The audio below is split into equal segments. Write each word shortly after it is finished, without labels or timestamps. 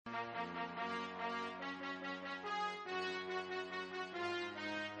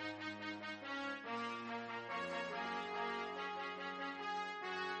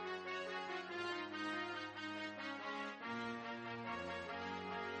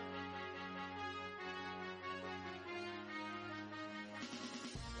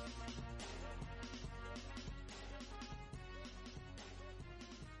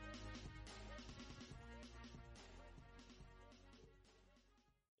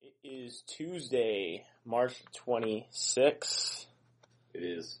It is Tuesday, March 26th. It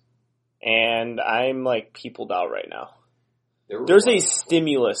is. And I'm peopled out right now. There's a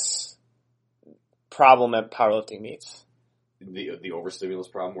stimulus problem at powerlifting meets. The overstimulus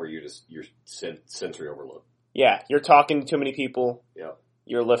problem where you're sensory overload. Yeah, you're talking to too many people. Yeah.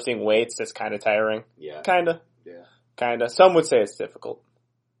 You're lifting weights. That's kind of tiring. Yeah. Kinda. Yeah. Kinda. Some would say it's difficult.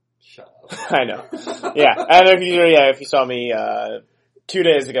 Shut up. I know. Yeah. And if you saw me 2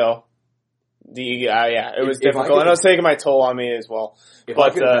 days ago, it was difficult, and it was taking my toll on me as well. If I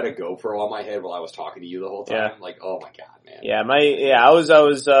could have had a GoPro on my head while I was talking to you the whole time, oh my god, man. Yeah,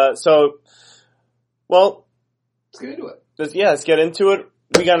 well, let's get into it. Let's get into it.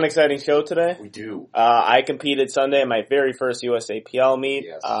 We got an exciting show today. We do. I competed Sunday in my very first USAPL meet.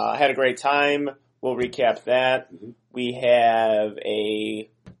 Yes. I had a great time. We'll recap that. Mm-hmm. We have a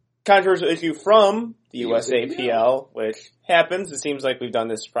controversial issue from the USAPL, which happens. It seems like we've done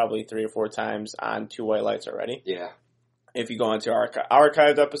this probably 3 or 4 times on Two White Lights already. Yeah. If you go into our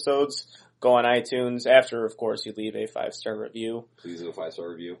archived episodes, go on iTunes. After, of course, you leave a 5-star review. Please leave a 5-star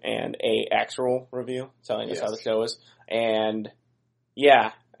review. And a actual review telling us how the show is. And,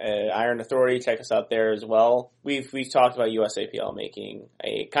 yeah, Iron Authority, check us out there as well. We've talked about USAPL making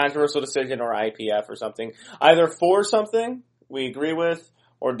a controversial decision or IPF or something. Either for something we agree with,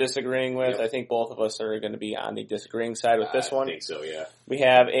 or disagreeing with. Yep. I think both of us are going to be on the disagreeing side with this one. I think so, yeah. We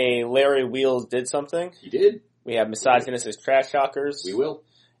have a Larry Wheels did something. He did. We have misogynistic trash talkers. We will.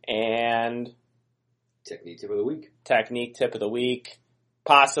 And technique tip of the week. Technique tip of the week.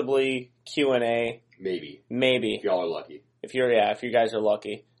 Possibly Q&A. Maybe. If y'all are lucky. If you guys are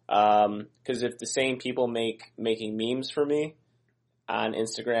lucky. Cause if the same people making memes for me on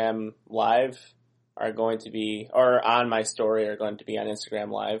Instagram Live are going to be, or on my story are going to be on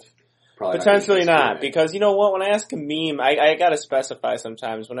Instagram Live. Probably potentially not, because you know what? When I ask a meme, I gotta specify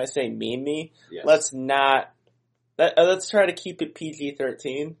sometimes. When I say meme me, let's try to keep it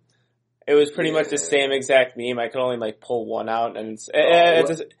PG-13. It was pretty much the same exact meme. I could only pull one out, and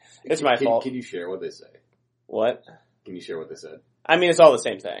it's my fault. Can you share what they say? What? Can you share what they said? I mean, it's all the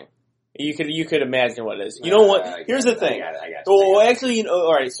same thing. You could imagine what it is. You know what? Here's the thing. I got it. Well, actually,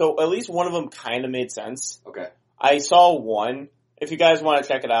 alright, so at least one of them kind of made sense. Okay. I saw one. If you guys want to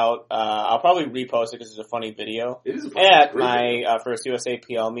check it out, I'll probably repost it because it's a funny video. It is a funny At my first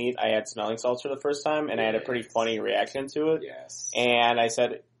USAPL meet, I had smelling salts for the first time, and I had a pretty funny reaction to it. Yes. And I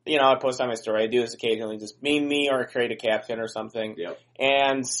said, I post on my story. I do this occasionally, just meme me or create a caption or something. Yep.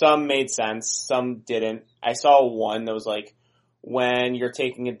 And some made sense, some didn't. I saw one that was when you're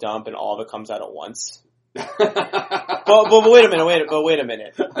taking a dump and all of it comes out at once. but wait a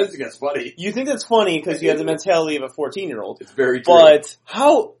minute. I think that's funny. You think that's funny because you have the mentality of a 14-year-old. It's very true. But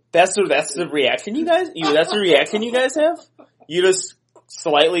that's the reaction you guys, that's the reaction you guys have? You just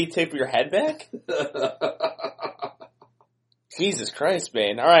slightly tip your head back? Jesus Christ,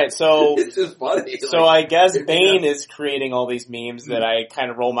 Bane. Alright, so. It's just funny. So I guess Bane is creating all these memes that I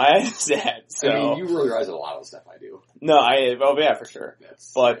kind of roll my eyes at. So. I mean, you roll your eyes at a lot of the stuff I do. No, yeah, for sure.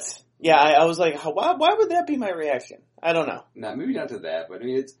 I was like, why would that be my reaction? I don't know. Maybe not to that, but I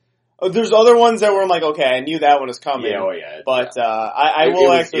mean, it's. There's other ones that were I'm okay, I knew that one was coming. Yeah, But,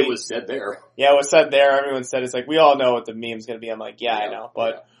 It was said there. Yeah, it was said there. Everyone said it's we all know what the meme's gonna be. I'm like, I know,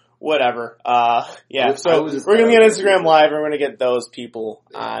 but. Whatever. So we're gonna get Instagram Live. We're gonna get those people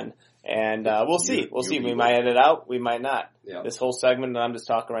on, and we'll see. We might edit out. We might not. Yeah. This whole segment that I'm just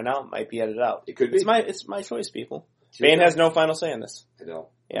talking right now might be edited out. It could be. It's my choice, people. Bane has no final say in this. I don't.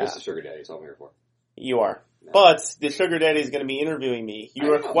 Yeah. This is Sugar Daddy. That's all I'm here for. You are, no. But the Sugar Daddy is gonna be interviewing me.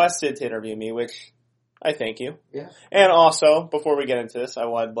 You requested to interview me, which I thank you. Yeah. And also, before we get into this, I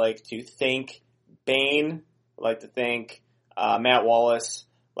would like to thank Bane. I'd like to thank Matt Wallace.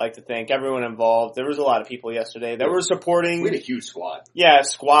 Like to thank everyone involved. There was a lot of people yesterday that were supporting. We had a huge squad. Yeah,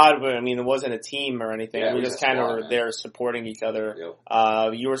 squad, but I mean, it wasn't a team or anything. Yeah, we just kind of were there supporting each other.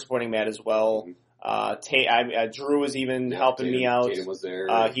 Yep. You were supporting Matt as well. Drew was even helping me out. Tatum was there.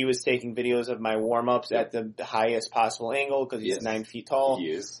 He was taking videos of my warm-ups at the highest possible angle because he's 9 feet tall.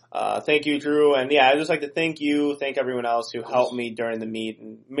 He is. Thank you, Drew. And I'd just like to thank everyone else who helped me during the meet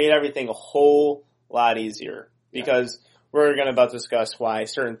and made everything a whole lot easier because we're going to about discuss why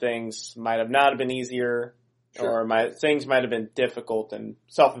certain things might have not been easier, or things might have been difficult and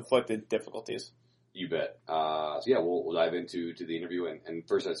self-inflicted difficulties. You bet. So yeah, we'll dive into the interview, and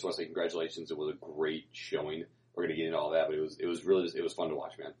first I just want to say congratulations. It was a great showing. We're going to get into all that, but it was fun to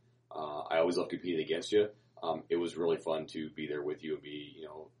watch, man. I always love competing against you. It was really fun to be there with you and be,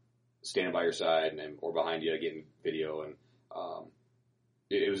 standing by your side or behind you, getting video, and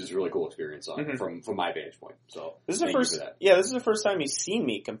it was just a really cool experience from my vantage point. So this is the first. Yeah, this is the first time you've seen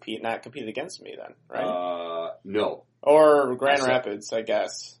me compete, not compete against me, then, right? No. Or Grand Rapids, I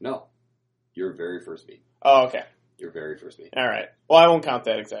guess. No, your very first meet. Oh, okay. Your very first meet. All right. Well, I won't count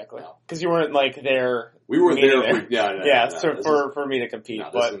that exactly because you weren't there. We were there. For me to compete. No,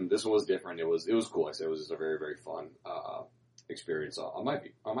 but this one was different. It was cool. Like I said, it was just a very, very fun experience on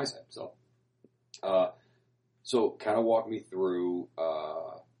my side. So kind of walk me through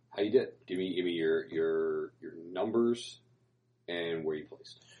how you did. Give me your numbers and where you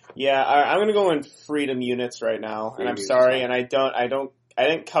placed. Yeah, I'm going to go in freedom units right now, and I'm sorry, and I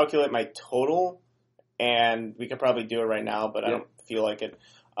didn't calculate my total, and we could probably do it right now, but I don't feel like it.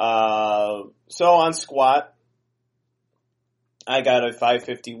 So on squat, I got a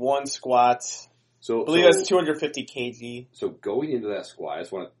 551 squat. I believe that's 250 kg. So going into that squat,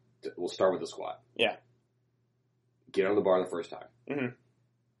 we'll start with the squat. Yeah. Get on the bar the first time. Mm-hmm.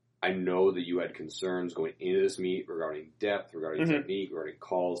 I know that you had concerns going into this meet regarding depth, regarding technique, regarding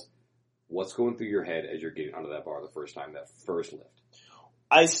calls. What's going through your head as you're getting onto that bar the first time, that first lift?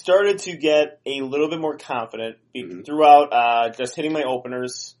 I started to get a little bit more confident throughout just hitting my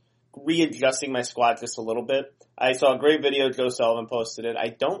openers, readjusting my squat just a little bit. I saw a great video. Joe Sullivan posted it. I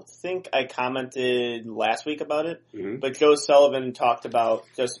don't think I commented last week about it, but Joe Sullivan talked about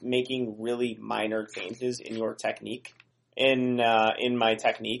just making really minor changes in your technique, in my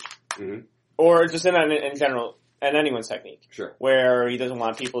technique, or just in general, in anyone's technique. Sure. Where he doesn't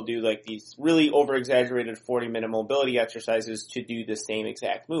want people to do like these really over-exaggerated 40-minute mobility exercises to do the same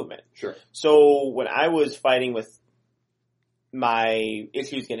exact movement. Sure. So when I was fighting with my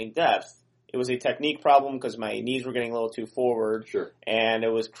issues getting depth, it was a technique problem because my knees were getting a little too forward. Sure. And it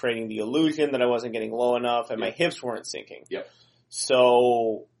was creating the illusion that I wasn't getting low enough and my hips weren't sinking. Yep.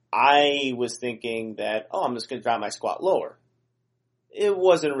 So I was thinking that, I'm just going to drop my squat lower. It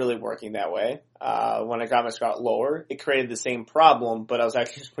wasn't really working that way. When I dropped my squat lower, it created the same problem, but I was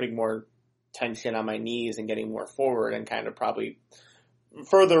actually just putting more tension on my knees and getting more forward and kind of probably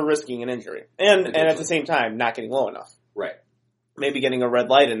further risking an injury. And at the same time, not getting low enough. Right. Maybe getting a red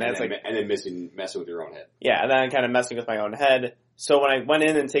light, and then messing with your own head. Yeah, and then kind of messing with my own head. So when I went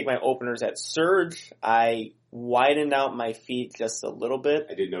in and take my openers at Surge, I widened out my feet just a little bit.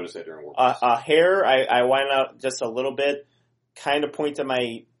 I did notice that during work. A hair, I widened out just a little bit, kind of pointed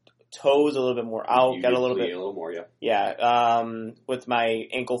my toes a little bit more out, got a little more, yeah. Yeah, with my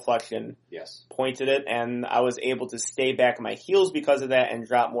ankle flexion. Yes. Pointed it, and I was able to stay back on my heels because of that and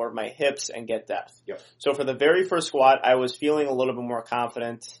drop more of my hips and get depth. Yep. So for the very first squat, I was feeling a little bit more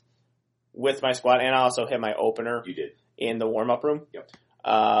confident with my squat, and I also hit my opener. You did. In the warm-up room. Yep.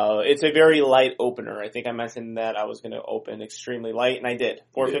 It's a very light opener. I think I mentioned that I was going to open extremely light, and I did.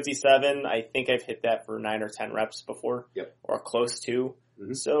 457, I think I've hit that for 9 or 10 reps before. Yep. Or close to.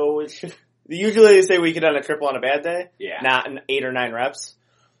 Mm-hmm. So it should, usually they say we could on a triple on a bad day. Yeah. Not in 8 or 9 reps.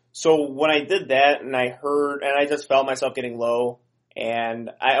 So when I did that and I just felt myself getting low, and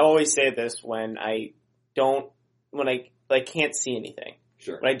I always say this when I can't see anything.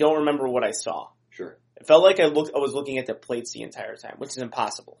 Sure. When I don't remember what I saw. Sure. It felt like I was looking at the plates the entire time, which is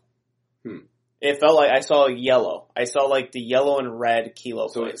impossible. It felt like I saw yellow. I saw like the yellow and red kilo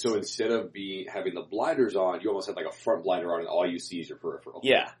plates. So instead of having the blinders on, you almost had like a front blinder on, and all you see is your peripheral.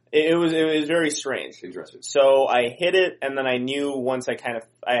 Yeah, it was very strange. Interesting. So I hit it, and then I knew once I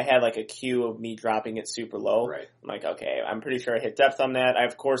had like a cue of me dropping it super low. Right. I'm like, okay, I'm pretty sure I hit depth on that. I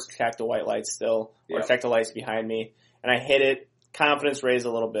of course checked the white lights still, or checked the lights behind me, and I hit it. Confidence raised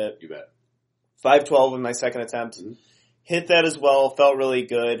a little bit. You bet. 512 in my second attempt. Mm-hmm. Hit that as well. Felt really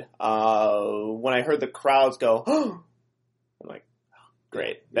good. When I heard the crowds go, I'm like, oh,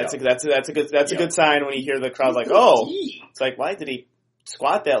 great. That's a good sign when you hear the crowd like, oh, it's like, why did he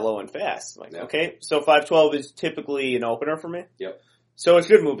squat that low and fast? I'm like, okay. So 512 is typically an opener for me. Yep. So it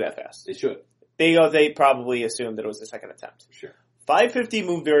should move that fast. It should. They probably assumed that it was the second attempt. Sure. 550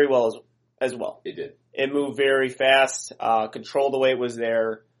 moved very well as well. It did. It moved very fast. Control the weight was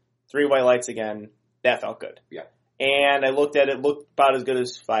there. 3 white lights again. That felt good. Yeah. And I looked at it, looked about as good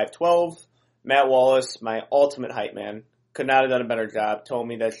as 512. Matt Wallace, my ultimate hype man, could not have done a better job. Told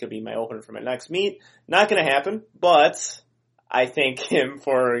me that should be my opener for my next meet. Not going to happen, but I thank him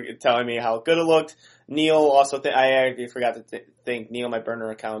for telling me how good it looked. Neil also, I actually forgot to thank Neil, my burner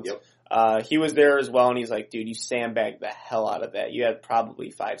account. Yep. He was there as well, and he's like, dude, you sandbagged the hell out of that. You had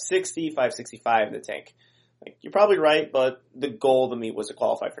probably 560, 565 in the tank. Like, you're probably right, but the goal of the meet was to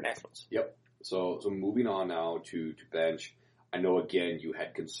qualify for nationals. Yep. So moving on now to bench. I know, again, you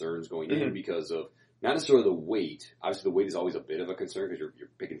had concerns going in because of not necessarily the weight. Obviously, the weight is always a bit of a concern because you're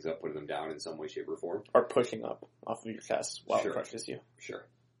picking things up, putting them down in some way, shape, or form. Or pushing up off of your chest while Sure. it crushes you. Sure.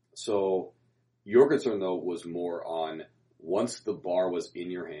 So your concern, though, was more on once the bar was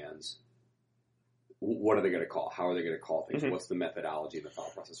in your hands, what are they going to call? How are they going to call things? What's the methodology and the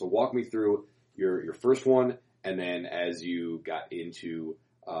thought process? So walk me through your first one, and then as you got into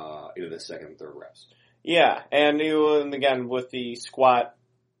the second and third reps. Yeah, and again, with the squat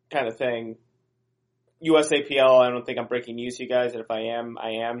kind of thing, USAPL, I don't think I'm breaking news to you guys, and if I am,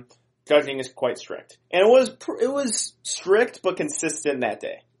 I am. Judging is quite strict. And it was strict but consistent that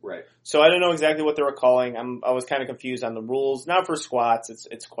day. Right. So I don't know exactly what they were calling. I was kind of confused on the rules. Not for squats,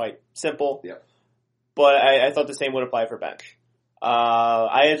 it's quite simple. Yep. But I thought the same would apply for bench.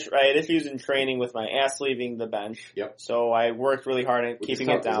 I had issues in training with my ass leaving the bench. Yep. So I worked really hard at keeping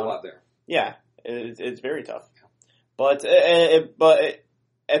it down. There's a lot there. Yeah, it's very tough. But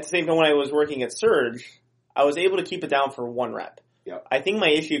at the same time, when I was working at Surge, I was able to keep it down for one rep. Yep. I think my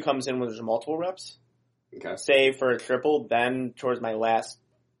issue comes in when there's multiple reps. Okay. Say for a triple, then towards my last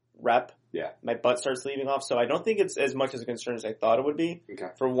rep, my butt starts leaving off. So I don't think it's as much as a concern as I thought it would be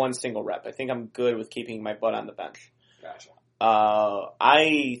for one single rep. I think I'm good with keeping my butt on the bench. Gotcha.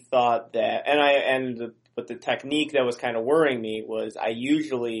 I thought that, but the technique that was kind of worrying me was I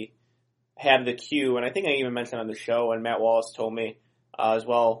usually have the cue, and I think I even mentioned on the show, and Matt Wallace told me as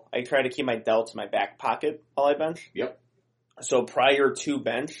well, I try to keep my delts in my back pocket while I bench. Yep. So prior to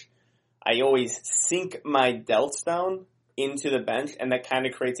bench, I always sink my delts down into the bench, and that kind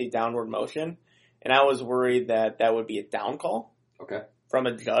of creates a downward motion. And I was worried that would be a down call from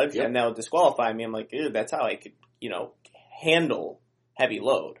a judge, and that would disqualify me. I'm like, ew, that's how I could, handle heavy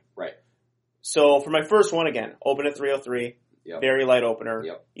load. Right. So for my first one, again, open at 303. Very light opener.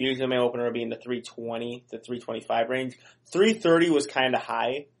 Yep. Usually my opener would be in the 320 to 325 range. 330 was kind of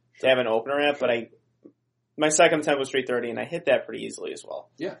high to have an opener at, but my second attempt was 330, and I hit that pretty easily as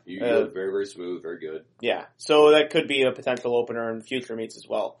well. Yeah, you look very, very smooth, very good. Yeah, so that could be a potential opener in future meets as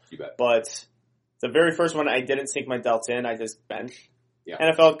well. You bet. But the very first one, I didn't sink my delts in. I just benched. Yeah. And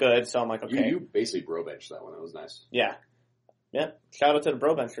it felt good, so I'm like, okay. You basically bro benched that one. That was nice. Yeah. Yeah. Shout out to the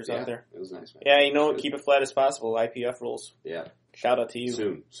bro benchers out there. It was nice, man. Yeah, keep it flat as possible. IPF rules. Yeah. Shout out to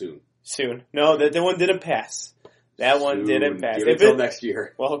you. Soon. No, that one didn't pass. That one didn't pass. Give it until next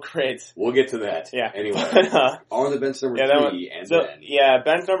year. Well, great. We'll get to that. Yeah. Anyway, on the bench number 3,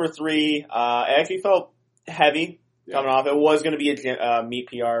 bench number 3, it actually felt heavy coming off. It was going to be a meet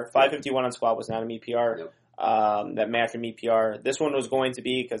PR. 551 on squat was not a meet PR. Yep. That matched a meet PR. This one was going to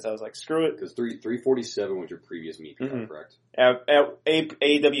be because I was like, screw it. Because 347 was your previous meet PR, correct? At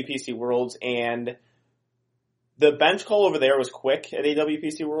AWPC Worlds, and the bench call over there was quick at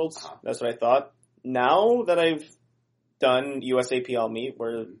AWPC Worlds. That's what I thought. Now that I've done USAPL meet,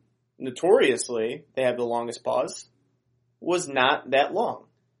 where notoriously they have the longest pause, was not that long.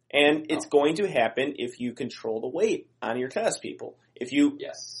 And it's going to happen if you control the weight on your chest, people. If you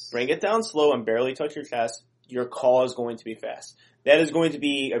bring it down slow and barely touch your chest, your call is going to be fast. That is going to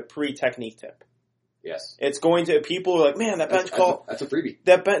be a pre-technique tip. Yes. It's going to, people are like, man, that bench call. That's a freebie.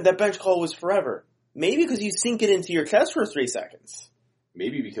 That bench call was forever. Maybe because you sink it into your chest for 3 seconds.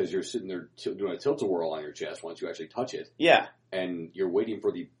 Maybe because you're sitting there doing a tilt-a-whirl on your chest once you actually touch it. Yeah. And you're waiting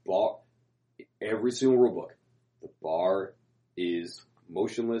for the bar. Every single rule book, the bar is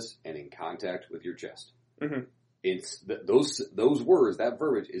motionless and in contact with your chest. Mm-hmm. It's those words, that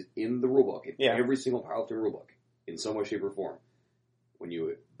verbiage is in the rule book, in every single powerlifting rule book, in some way, shape, or form. When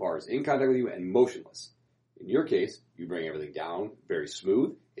bar is in contact with you and motionless. In your case, you bring everything down very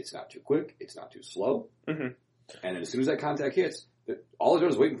smooth. It's not too quick. It's not too slow. Mm-hmm. And then as soon as that contact hits, all they're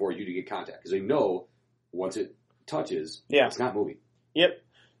doing is waiting for you to get contact because they know once it touches, it's not moving. Yep.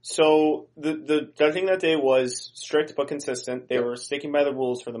 So the judging that day was strict but consistent. They were sticking by the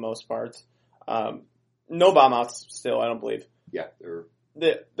rules for the most part. No bomb outs still, I don't believe. Yeah, there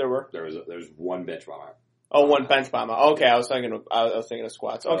were. There's one bench bomb out. Oh, one bench bomb out. Okay, I was thinking of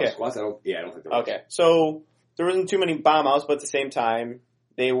squats. Okay. Squats, I don't think there was. Okay. So there wasn't too many bomb outs, but at the same time,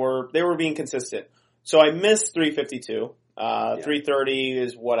 they were being consistent. So I missed 352. 330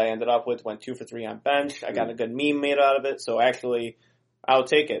 is what I ended up with. Went 2 for 3 on bench. I got a good meme made out of it. So actually, I'll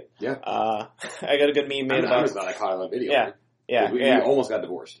take it. Yeah. I got a good meme made about it. I caught it on video. Yeah. We almost got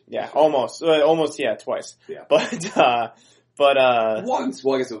divorced. Yeah, almost. Almost, twice. Yeah. But But once.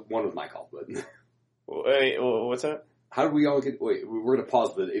 Well, I guess one was my call, but wait, what's that? How did we all get? Wait, we're gonna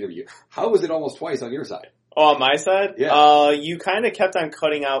pause the interview. How was it almost twice on your side? Oh, on my side? Yeah. You kind of kept on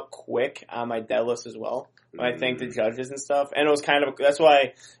cutting out quick on my deadlifts as well. When I thanked the judges and stuff. And it was kind of, that's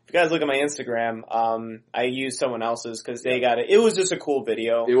why, if you guys look at my Instagram, I used someone else's because they got it. It was just a cool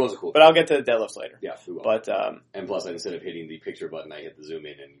video. It was a cool But I'll get to the deadlifts later. Yeah, we will. But, and plus, instead of hitting the picture button, I hit the zoom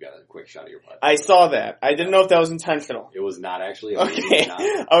in and you got a quick shot of your butt. I saw that. I didn't know if that was intentional. It was not actually. Okay.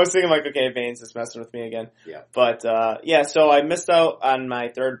 I was thinking like, okay, Bane's just messing with me again. Yeah. But, yeah, so I missed out on my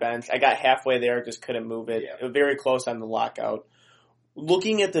third bench. I got halfway there, just couldn't move it. Yeah. It was very close on the lockout.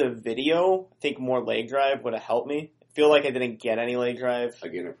 Looking at the video, I think more leg drive would have helped me. Feel like I didn't get any leg drive.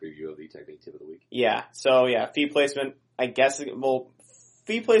 Again, a preview of the technique tip of the week. Yeah. So yeah, feet placement. I guess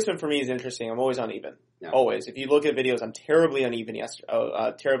feet placement for me is interesting. I'm always uneven. Yeah. Always. If you look at videos, I'm terribly uneven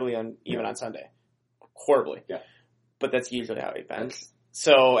terribly uneven on Sunday. Horribly. Yeah. But that's usually how I bench.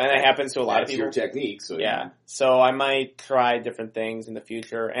 So, and it happens to a lot of people. That's your technique. So yeah. So I might try different things in the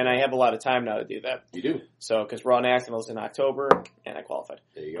future, and I have a lot of time now to do that. You do. So, because Raw Nationals in October, and I qualified.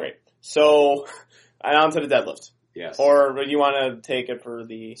 There you go. Great. So, on to the deadlift. Yes. Or do you want to take it for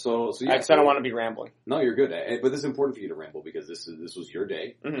the? So yeah. Because I don't want to be rambling. No, you're good. But this is important for you to ramble because this was your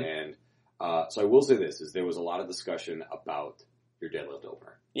day, Mm-hmm. and so I will say this: is there was a lot of discussion about your deadlift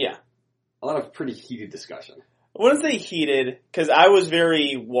opener. Yeah. A lot of pretty heated discussion. I wouldn't say heated, because I was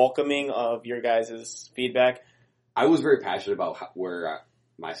very welcoming of your guys' feedback. I was very passionate about where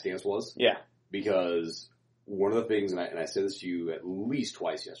my stance was. Yeah. Because one of the things, and I said this to you at least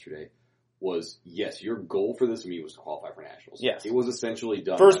twice yesterday, was yes, your goal for this meet was to qualify for nationals. Yes. It was essentially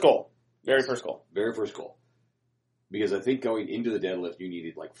done. First goal. Very first goal. Very first goal. Because I think going into the deadlift, you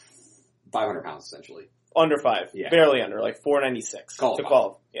needed like 500 pounds essentially. Under 5. Yeah. Barely under, like 496 to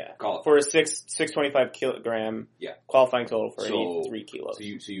qualify. Yeah. Qualify. For a 625 kilogram qualifying total for 83 kilos. So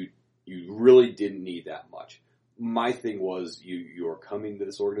you really didn't need that much. My thing was you're coming to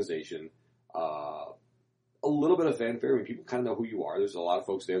this organization, a little bit of fanfare. I mean, people kind of know who you are. There's a lot of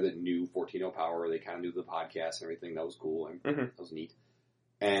folks there that knew 14-0 Power. They kind of knew the podcast and everything. That was cool. And that was neat.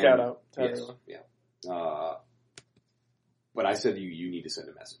 And Shout out to yes, everyone. Yeah. But I said you need to send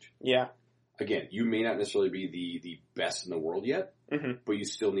a message. Yeah. Again, you may not necessarily be the best in the world yet, Mm-hmm. but you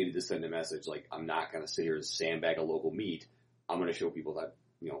still needed to send a message like, I'm not going to sit here and sandbag a local meet. I'm going to show people that,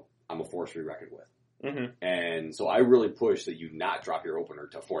 I'm a force to be reckoned with. Mm-hmm. And so I really pushed that you not drop your opener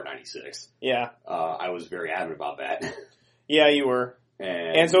to 496. Yeah. I was very adamant about that. Yeah, you were.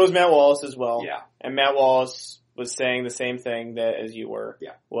 And so was Matt Wallace as well. Yeah. And Matt Wallace was saying the same thing as you were.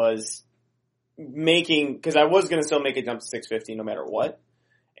 Yeah. Was making, because I was going to still make a jump to 650 no matter what.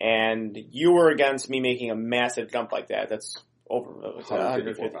 And you were against me making a massive jump like that. That's over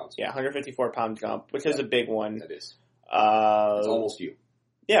 154 pounds. Yeah, 154 pound jump, which is a big one. That is. It's almost you.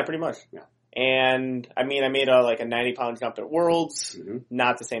 Yeah, pretty much. Yeah. And I mean, I made a 90 pound jump at Worlds. Mm-hmm.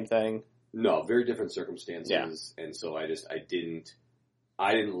 Not the same thing. No, very different circumstances. Yeah. And so I didn't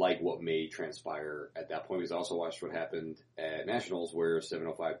like what may transpire at that point because I also watched what happened at Nationals where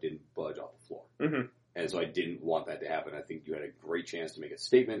 705 didn't budge off the floor. Mm-hmm. And so I didn't want that to happen. I think you had a great chance to make a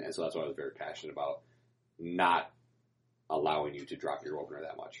statement, and so that's why I was very passionate about not allowing you to drop your opener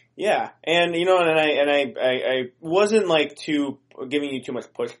that much. Yeah, and I wasn't too giving you too much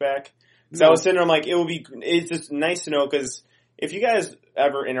pushback because I was sitting there, I'm like, it's just nice to know because if you guys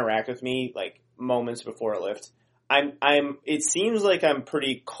ever interact with me moments before a lift, it seems like I'm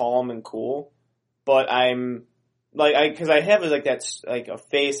pretty calm and cool, but I'm because I have a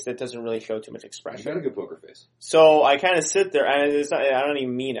face that doesn't really show too much expression. You've got a good poker face. So I kind of sit there, and I don't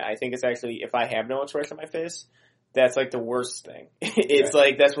even mean it. I think it's actually, if I have no expression on my face, that's the worst thing. It's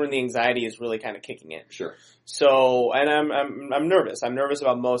that's when the anxiety is really kind of kicking in. Sure. So, and I'm nervous. I'm nervous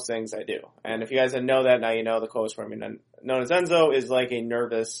about most things I do. And if you guys didn't know that, now you know the quotes for me. Known as Enzo is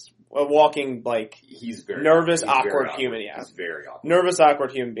a walking, he's very nervous, he's awkward very human, yeah. He's very awkward. Nervous,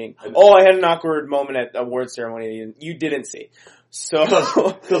 awkward human being. Oh, I had an awkward moment at a award ceremony you didn't see. So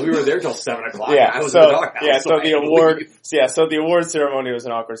because we were there till 7 o'clock. Yeah, I was in the doghouse, so the award ceremony was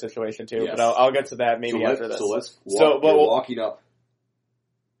an awkward situation too. Yes. But I'll get to that maybe after this. So let's walk. You're walking up.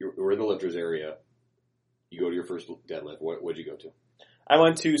 We're in the lifters area. You go to your first deadlift. What'd you go to? I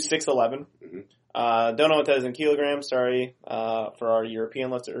went to 611. Mm-hmm. Don't know what that is in kilograms. Sorry for our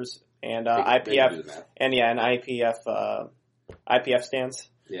European lifters and IPF and IPF stance.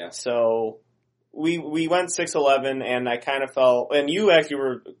 Yeah. So. We went 611, and I kind of felt, and you actually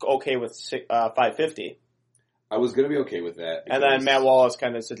were okay with 550. I was going to be okay with that. And then Matt Wallace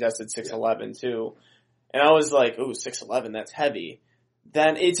kind of suggested 611 too. And I was like, ooh, 611, that's heavy.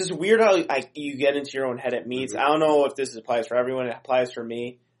 then it's just weird how you get into your own head at meets. I don't know if this applies for everyone. It applies for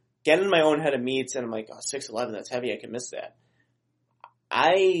me. Get in my own head at meets, and I'm like, 6'11", that's heavy. I can miss that.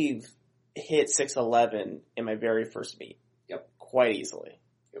 I've hit 6'11" in my very first meet. Yep. Quite easily.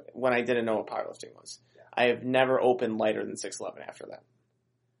 Yep. When I didn't know what powerlifting was. Yeah. I have never opened lighter than 6'11" after that.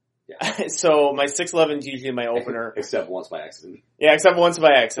 Yeah. So my 6'11" is usually my opener. Except once by accident. Yeah, except once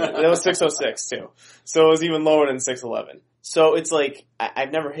by accident. It was 6'06" too. So it was even lower than 6'11". So it's like,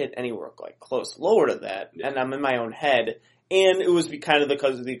 I've never hit anywhere like close lower to that, and I'm in my own head. And it was kind of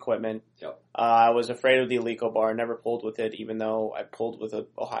because of the equipment. Yep. I was afraid of the Eleiko bar. I never pulled with it, even though I pulled with an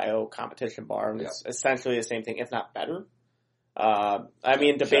Ohio competition bar. And it's essentially the same thing, if not better. I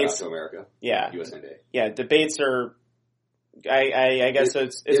mean, debates. Shout out to America. Yeah. USA Day. Yeah, debates are, I guess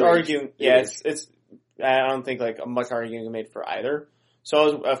it's arguing. Yeah, it's, I don't think like much arguing made for either. So I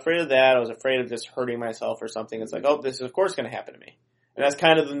was afraid of that. I was afraid of just hurting myself or something. It's like, oh, this is of course going to happen to me. And that's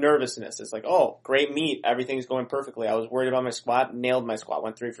kind of the nervousness. It's like, oh, great meet. Everything's going perfectly. I was worried about my squat. Nailed my squat.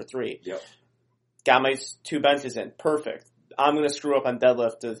 Went 3 for 3. Yep. Got my 2 benches in. Perfect. I'm going to screw up on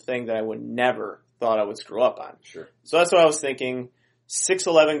deadlift, the thing that I would never thought I would screw up on. Sure. So that's what I was thinking.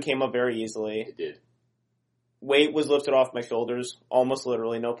 6'11" came up very easily. It did. Weight was lifted off my shoulders. Almost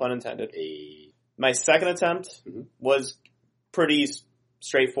literally. No pun intended. My second attempt was pretty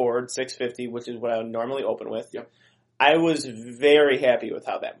straightforward. 650, which is what I would normally open with. Yep. I was very happy with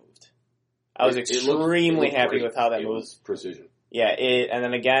how that moved. I was extremely happy with how that moved. It was precision. Yeah, and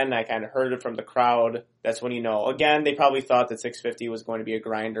then again, I kind of heard it from the crowd. That's when you know. Again, they probably thought that 650 was going to be a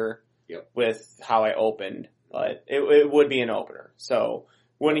grinder with how I opened, but it would be an opener. So,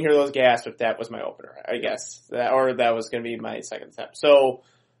 wouldn't hear those gasps if that was my opener, I guess. That was going to be my second attempt. So,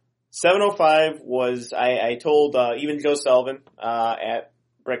 705 was, I told even Joe Sullivan at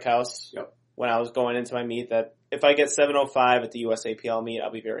Brickhouse when I was going into my meet that if I get 705 at the USAPL meet,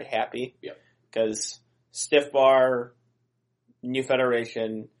 I'll be very happy. Because stiff bar, new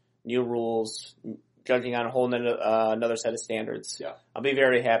federation, new rules, judging on a whole another set of standards. I'll be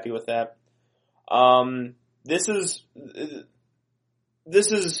very happy with that. This is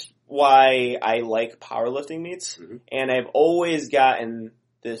why I like powerlifting meets, and I've always gotten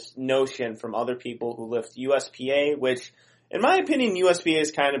this notion from other people who lift USPA, which, in my opinion, USPA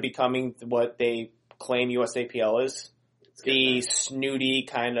is kind of becoming what they claim USAPL is. The snooty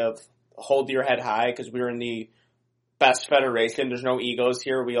kind of hold your head high because we're in the best federation. There's no egos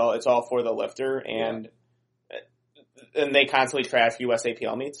here. It's all for the lifter, and they constantly trash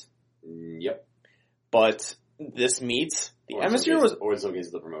USAPL meets. Yep. But this meet, the atmosphere or in some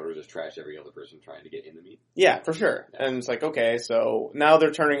cases, the promoters just trash every other person trying to get in the meet. Yeah, for sure. And it's like, okay, so now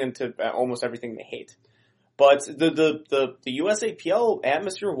they're turning into almost everything they hate. But the USAPL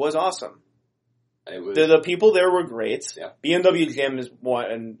atmosphere was awesome. The people there were great. Yeah. BNW Gym is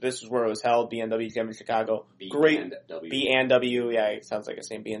one, and this is where it was held. BNW Gym in Chicago. Great. BNW. Yeah, it sounds like I'm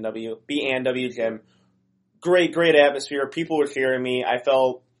saying BNW. BNW Gym. Great atmosphere. People were cheering me. I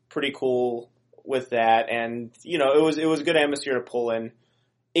felt pretty cool with that, and it was a good atmosphere to pull in.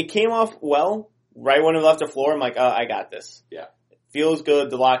 It came off well. Right when it left the floor, I'm like, oh, I got this. Yeah. Feels good.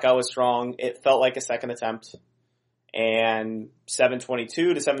 The lockout was strong. It felt like a second attempt. And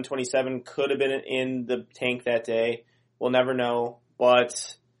 722 to 727 could have been in the tank that day. We'll never know.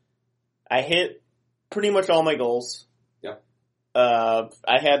 But I hit pretty much all my goals. Yeah.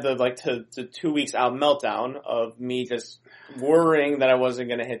 I had the 2 weeks out meltdown of me just worrying that I wasn't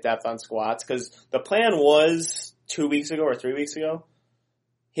going to hit depth on squats. Because the plan was 2 weeks ago or 3 weeks ago,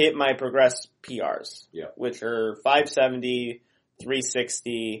 hit my progressed PRs. Yeah. Which are 570,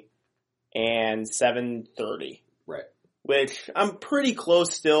 360, and 730. Right. Which I'm pretty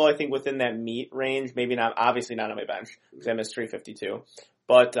close still, I think, within that meet range. Maybe not, obviously not on my bench, because I missed 352.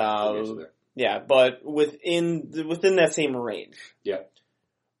 But, yeah, but within that same range. Yeah.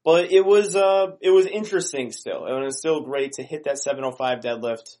 But it was interesting still. It was still great to hit that 705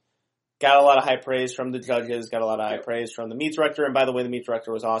 deadlift. Got a lot of high praise from the judges, got a lot of high praise from the meet director, and by the way, the meet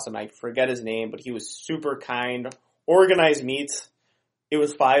director was awesome. I forget his name, but he was super kind. Organized meets. It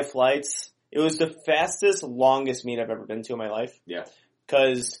was 5 flights. It was the fastest, longest meet I've ever been to in my life. Yeah.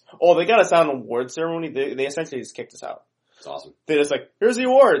 Cause, they got us out on an award ceremony. They essentially just kicked us out. It's awesome. They're just like, here's the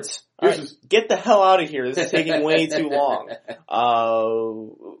awards. Get the hell out of here. This is taking way too long.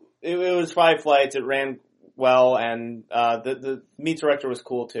 It was 5 flights. It ran well, and the meet director was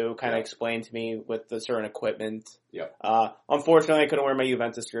cool too. Kind of explained to me with the certain equipment. Yeah. Unfortunately, I couldn't wear my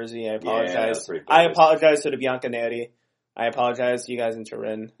Juventus jersey. I apologize. Yeah, I apologize to the Bianconeri. I apologize to you guys in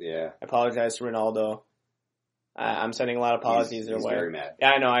Turin. Yeah. I apologize to Ronaldo. I'm sending a lot of apologies their way. He's very mad. Yeah,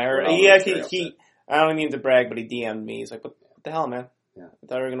 I know. I heard. He I don't mean to brag, but he DM'd me. He's like, "What the hell, man? Yeah. I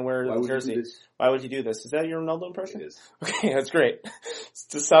thought you were going to wear the jersey. Why would you do this? Is that your Ronaldo impression? It is. Okay, that's great. It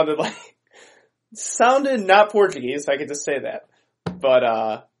just sounded not Portuguese. I could just say that. But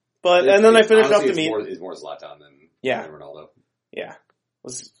and then I finished off the meet. It's more Zlatan than Ronaldo. Yeah.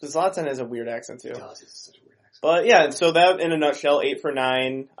 Zlatan has a weird accent too. It does. It's such a weird accent. But yeah, and so that in a nutshell, 8 for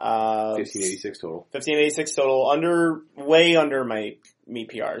 9. 1586 total. 1586 total. Way under my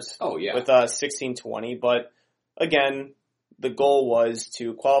PRs. Oh yeah. With 1620. But again, the goal was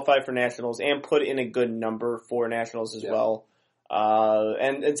to qualify for nationals and put in a good number for nationals as well.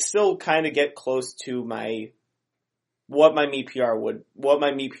 And still kind of get close to what my meet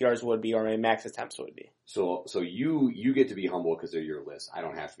PRs would be, or my max attempts would be. So you get to be humble because they're your list. I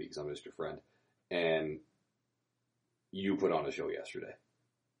don't have to be because I'm just your friend. And you put on a show yesterday.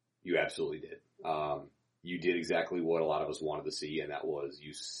 You absolutely did. You did exactly what a lot of us wanted to see, and that was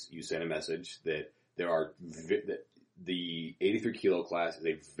you sent a message that that the 83 kilo class is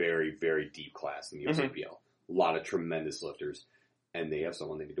a very, very deep class in the USAPL. A lot of tremendous lifters, and they have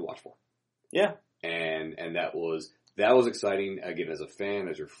someone they need to watch for. Yeah. And that was exciting. Again, as a fan,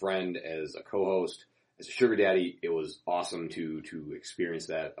 as your friend, as a co-host, as a sugar daddy, it was awesome to experience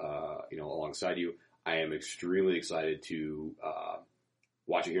that, alongside you. I am extremely excited to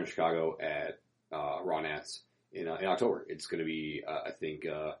watch it here in Chicago at Raw Nats in October. It's going to be, I think,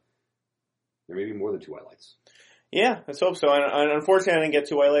 there may be more than 2 highlights. Yeah, let's hope so. And unfortunately, I didn't get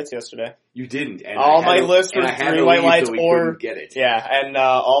 2 white lights yesterday. You didn't. And all my lists were 3 white lights or get it. Yeah, and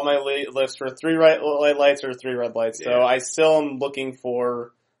all my lists were 3 white lights or 3 red lights. So I still am looking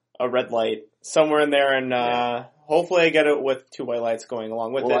for a red light somewhere in there, and hopefully I get it with 2 white lights going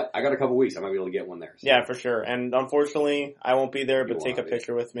along with it. I got a couple weeks. I might be able to get one there. So. Yeah, for sure. And unfortunately, I won't be there, but take a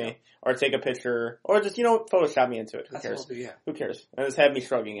picture with me, or take a picture, or just Photoshop me into it. Who cares? Who cares? And just have me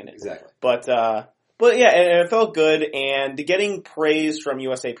shrugging in it. Exactly. But yeah, and it felt good, and getting praise from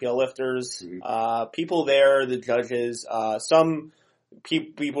USAPL lifters, people there, the judges, some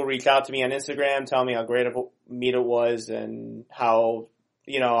people reach out to me on Instagram, tell me how great of a meet it was, and how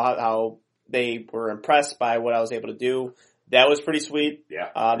they were impressed by what I was able to do. That was pretty sweet. Yeah.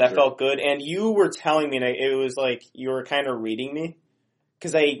 That felt good. And you were telling me, and it was like you were kind of reading me,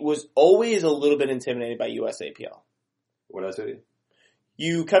 because I was always a little bit intimidated by USAPL. What did I say to you?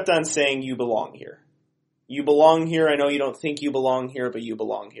 You kept on saying you belong here. You belong here. I know you don't think you belong here, but you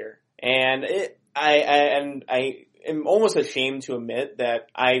belong here. And I am almost ashamed to admit that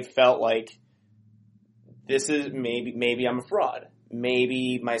I felt like this is maybe I'm a fraud.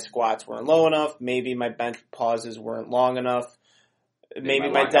 Maybe my squats weren't low enough. Maybe my bench pauses weren't long enough. Maybe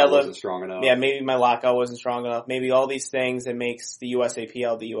my deadlift wasn't strong enough. Yeah, maybe my lockout wasn't strong enough. Maybe all these things that makes the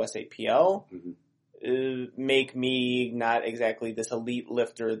USAPL the USAPL make me not exactly this elite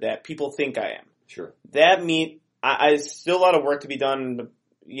lifter that people think I am. Sure. That meet, I still a lot of work to be done.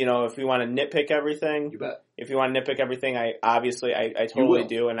 If we want to nitpick everything, you bet. If you want to nitpick everything, I totally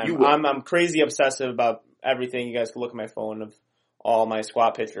do, and I'm crazy obsessive about everything. You guys can look at my phone of all my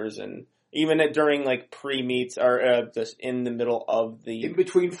squat pictures, and even during like pre-meets or just in the middle of the in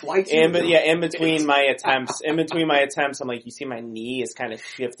between flights. In between my attempts, I'm like, you see, my knee is kind of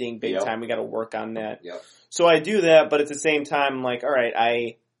shifting big time. We got to work on that. Yep. So I do that, but at the same time, I'm like, all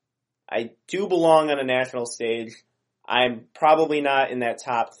right, I do belong on a national stage. I'm probably not in that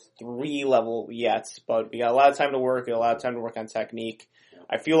top 3 level yet, but we got a lot of time to work, a lot of time to work on technique.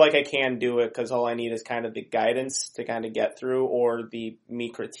 I feel like I can do it because all I need is kind of the guidance to kind of get through, or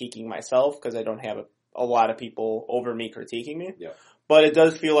me critiquing myself, because I don't have a lot of people over me critiquing me. Yeah. But it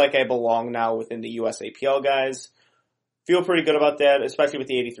does feel like I belong now within the USAPL guys. Feel pretty good about that, especially with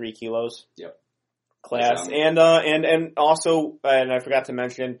the 83 kilos class. And also, and I forgot to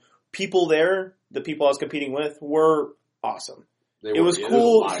mention, people there, the people I was competing with, were awesome. It was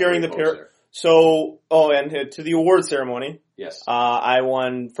cool hearing the pair. So, and to the award ceremony. Yes. I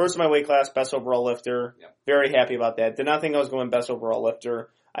won first in my weight class, best overall lifter. Yep. Very happy about that. Did not think I was going best overall lifter.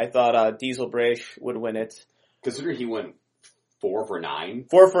 I thought Diesel Braish would win it. Considering he went 4 for 9.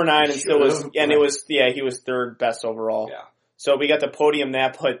 4 for 9, and still was, and it was, he was third best overall. Yeah. So we got to podium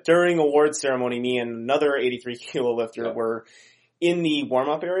that, but during award ceremony, me and another 83 kilo lifter were in the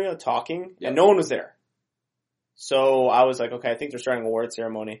warm-up area talking, and no one was there. So I was like, okay, I think they're starting award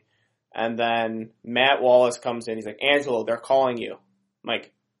ceremony. And then Matt Wallace comes in. He's like, Angelo, they're calling you. I'm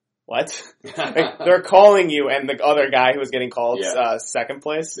like, what? Like, they're calling you. And the other guy who was getting called second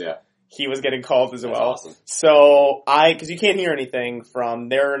place, he was getting called as well. Awesome. So because you can't hear anything from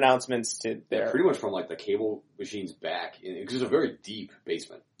their announcements to their... pretty much from like the cable machine's back, because it's a very deep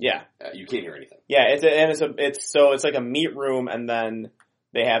basement. Yeah. You can't hear anything. Yeah, it's like a meet room, and then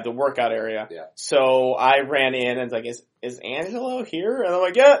they have the workout area. Yeah. So I ran in and like, is Angelo here? And I'm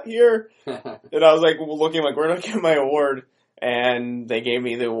like, yeah, here. And I was like, looking like, where do I get my award? And they gave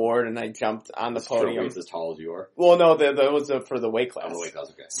me the award, and I jumped on the podium. It's as tall as you are. Well, no, that was for the weight class. Oh, the weight class,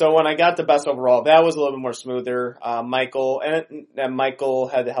 okay. So when I got the best overall, that was a little bit more smoother. Michael had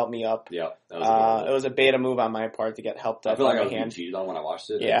to help me up. Yeah, that was it was a beta move on my part to get helped up. I feel like I was being cheated on when I watched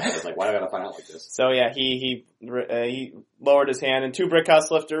it. Yeah, I was like, why do I gotta find out like this? So yeah, he lowered his hand, and 2 brick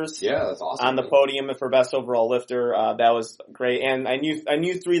house lifters. Yeah, that's awesome. On the podium for best overall lifter. That was great, and I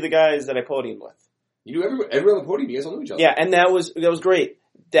knew 3 of the guys that I podiumed with. You knew everyone on the podium. You guys all knew each other. Yeah, and that was great.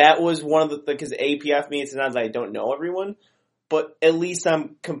 That was one of the because APF meets, it's not that I don't know everyone, but at least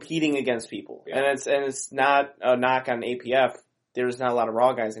I'm competing against people, and it's not a knock on APF. There's not a lot of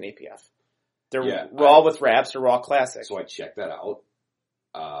raw guys in APF. They're raw with wraps or raw classic. So I checked that out.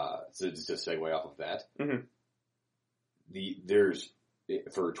 So just to segue off of that,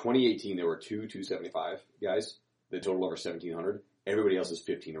 for 2018 there were 275 guys that total over 1,700. Everybody else is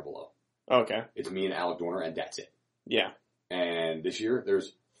 15 or below. Okay. It's me and Alec Dorner, and that's it. Yeah. And this year,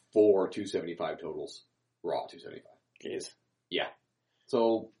 there's 4 275 totals. Raw 275. Jeez. Yeah.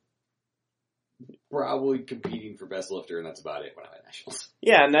 So, probably competing for best lifter, and that's about it when I'm at Nationals.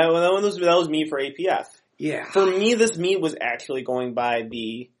 Yeah, and that was me for APF. Yeah. For me, this meet was actually going by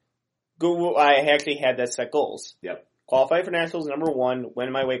I actually had that set goals. Yep. Qualify for Nationals, number 1,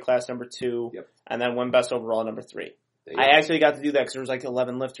 win my weight class, number 2, and then win best overall, number 3. I actually got to do that because there was like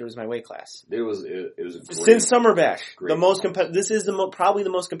 11 lifters in my weight class. It was great. Since Summer Bash, Great. This is probably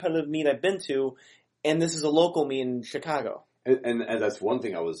the most competitive meet I've been to, and this is a local meet in Chicago. And that's one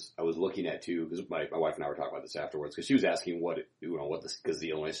thing I was looking at too, because my wife and I were talking about this afterwards, because she was asking because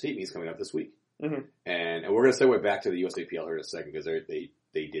the Illinois State meet's coming up this week, and we're going to segue back to the USAPL here in a second because they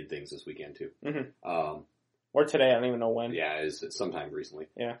did things this weekend too. Or today, I don't even know when. Yeah, it's sometime recently.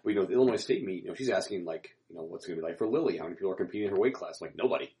 Yeah. But, the Illinois State meet, she's asking, what's it going to be like for Lily? How many people are competing in her weight class? Like,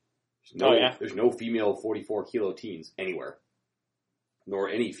 nobody. There's no female 44 kilo teens anywhere. Nor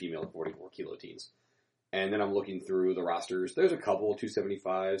any female 44 kilo teens. And then I'm looking through the rosters. There's a couple,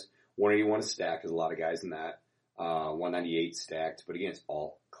 275s. 181 is stacked. There's a lot of guys in that. 198 stacked. But again, it's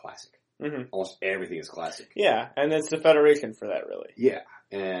all classic. Almost everything is classic. Yeah, and it's the federation for that, really. Yeah.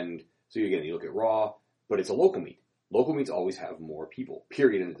 And so, again, you look at Raw. But it's a local meet. Local meets always have more people,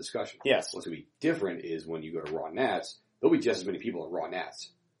 period, in the discussion. Yes. What's going to be different is when you go to Raw Nats, there'll be just as many people at Raw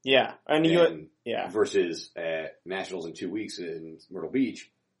Nats. Yeah. Versus at Nationals in 2 weeks in Myrtle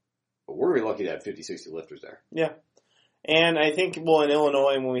Beach. But we're really lucky to have 50, 60 lifters there. Yeah. And I think, in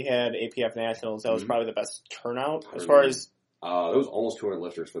Illinois, when we had APF Nationals, that was probably the best turnout as far as... there was almost 200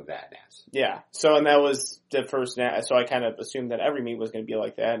 lifters for that Nats. Yeah. So, and that was the first Nats. So I kind of assumed that every meet was going to be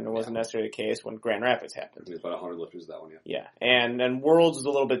like that, and it wasn't necessarily the case when Grand Rapids happened. There's about 100 lifters that one, yeah. And Worlds is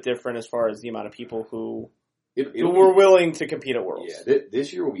a little bit different as far as the amount of people who were willing to compete at Worlds. Yeah,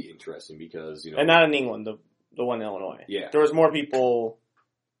 this year will be interesting because, And not in England, the one in Illinois. Yeah. There was more people...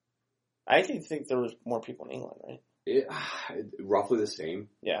 I actually think there was more people in England, right? Roughly the same.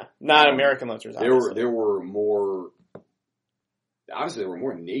 Yeah. Not American lifters, obviously. There were more... Obviously, there were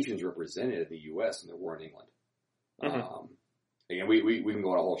more nations represented in the U.S. than there were in England. Again, we can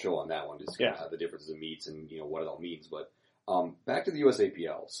go on a whole show on that one, just kind of the differences in meets and what it all means. But back to the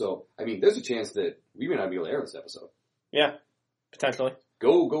USAPL. So, there's a chance that we may not be able to air this episode. Yeah, potentially.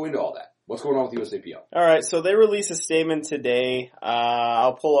 Go into all that. What's going on with the USAPL? All right, so they released a statement today.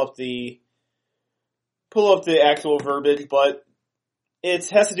 I'll pull up the actual verbiage, but it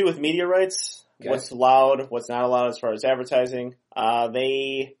has to do with media rights. Okay. What's allowed, what's not allowed as far as advertising.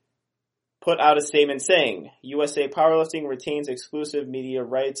 They put out a statement saying, USA Powerlifting retains exclusive media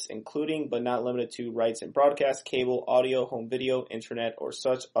rights, including but not limited to rights in broadcast, cable, audio, home video, internet, or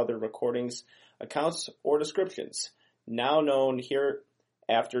such other recordings, accounts, or descriptions, now known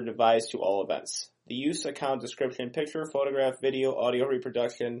hereafter devised to all events. The use, account, description, picture, photograph, video, audio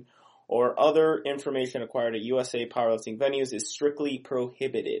reproduction, or other information acquired at USA Powerlifting venues is strictly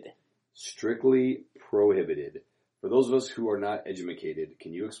prohibited. Strictly prohibited. For those of us who are not educated,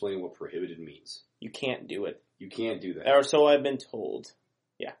 can you explain what prohibited means? You can't do it. You can't do that. Or so I've been told.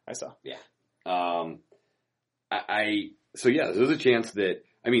 Yeah, I saw. Yeah. So there's a chance that,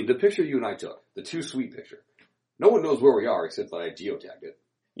 the picture you and I took, the Too Sweet picture, no one knows where we are except that I geotagged it.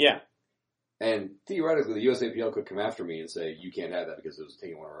 Yeah. And theoretically, the USAPL could come after me and say, you can't have that because it was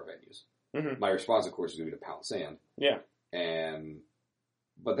taking one of our venues. My response, of course, is going to be to pound sand. Yeah.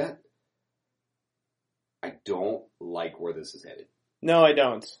 But I don't like where this is headed. No, I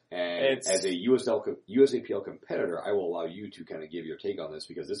don't. And as a USAPL competitor, I will allow you to kind of give your take on this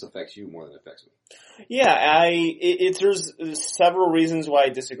because this affects you more than it affects me. Yeah, there's several reasons why I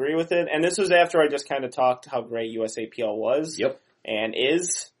disagree with it, and this was after I just kind of talked how great USAPL was. Yep. And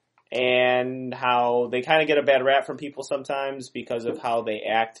is, and how they kind of get a bad rap from people sometimes because of how they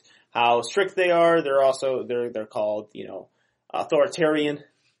act, how strict they are. They're called, authoritarian.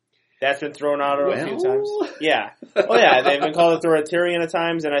 That's been thrown out a few times. Yeah. Oh yeah, they've been called authoritarian at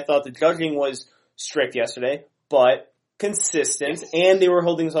times, and I thought the judging was strict yesterday, but consistent, and they were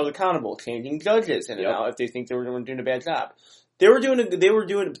holding themselves accountable, changing judges in and out if they think they were doing a bad job. They were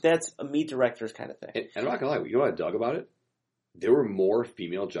doing, that's a meat director's kind of thing. And I'm not gonna lie, you know what I dug about it? There were more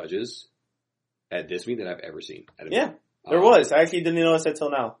female judges at this meet than I've ever seen. Yeah. There was. I actually didn't notice that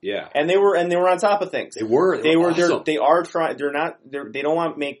till now. Yeah. And they were on top of things. They were awesome. They don't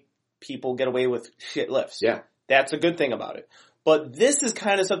want to make people get away with shit lifts. Yeah. That's a good thing about it. But this is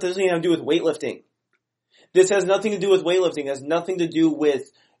kind of stuff that doesn't even have to do with weightlifting. This has nothing to do with weightlifting. It has nothing to do with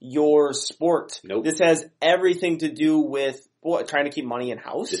your sport. Nope. This has everything to do with trying to keep money in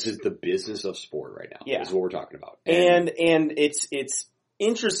house. This is the business of sport right now. Yeah. This is what we're talking about. And it's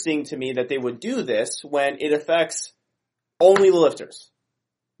interesting to me that they would do this when it affects only the lifters.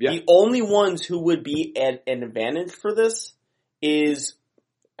 Yeah. The only ones who would be at an advantage for this is,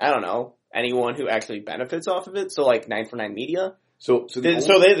 I don't know, anyone who actually benefits off of it. So like 9for9 Media. So the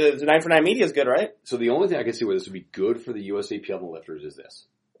 9for9 Media is good, right? So the only thing I can see where this would be good for the USAPL and the lifters is this.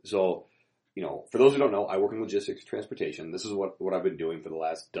 So, for those who don't know, I work in logistics transportation. This is what I've been doing for the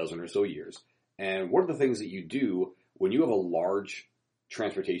last dozen or so years. And one of the things that you do when you have a large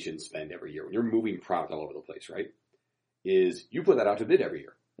transportation spend every year, when you're moving product all over the place, right, is you put that out to bid every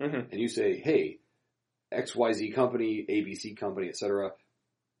year. Mm-hmm. And you say, hey, XYZ company, ABC company, etc.,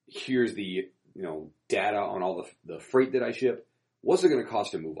 here's the, data on all the freight that I ship. What's it going to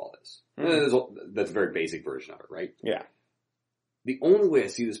cost to move all this? Mm-hmm. That's a very basic version of it, right? Yeah. The only way I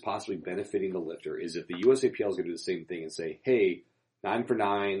see this possibly benefiting the lifter is if the USAPL is going to do the same thing and say, hey,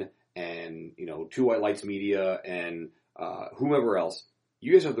 9for9 and, Two White Lights Media and whomever else,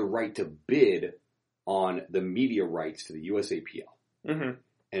 you guys have the right to bid on the media rights to the USAPL. Mm-hmm.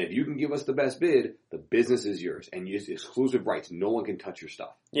 And if you can give us the best bid, the business is yours. And you use exclusive rights. No one can touch your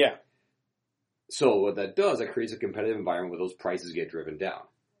stuff. Yeah. So what that does, that creates a competitive environment where those prices get driven down.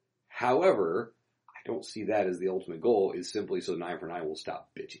 However, I don't see that as the ultimate goal, is simply so 9for9 will stop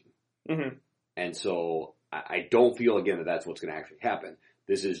bitching. Mm-hmm. And so I don't feel, again, that that's what's going to actually happen.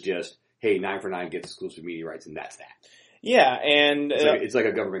 This is just, hey, 9for9 gets exclusive media rights, and that's that. Yeah, and it's like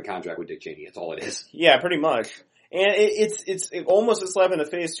a government contract with Dick Cheney. That's all it is. Yeah, pretty much. And it's almost a slap in the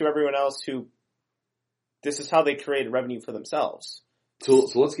face to everyone else who this is how they create revenue for themselves. So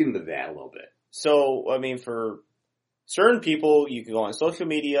let's get into that a little bit. So, for certain people, you can go on social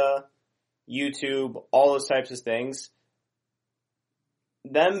media, YouTube, all those types of things.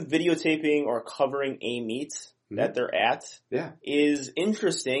 Them videotaping or covering a meet that they're at is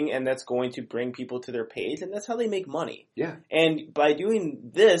interesting, and that's going to bring people to their page, and that's how they make money. Yeah. And by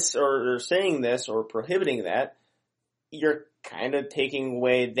doing this or saying this or prohibiting that, you're kind of taking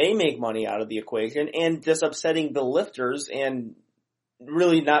away they make money out of the equation and just upsetting the lifters and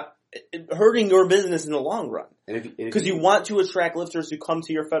really not hurting your business in the long run. Because you want to attract lifters who come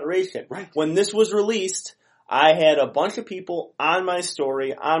to your federation. Right. When this was released, I had a bunch of people on my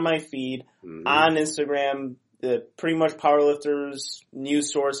story, on my feed, on Instagram, pretty much powerlifters,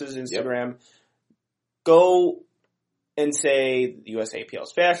 news sources, Instagram, go and say USAPL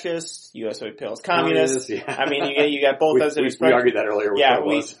is fascist, USAPL is communist. Yeah. I mean, you got both ends of the spectrum. We argued that earlier.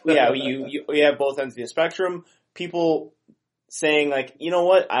 We have both ends of the spectrum. People saying like, you know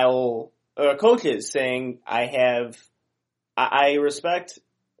what, coaches saying I respect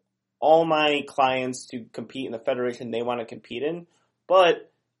all my clients to compete in the federation they want to compete in,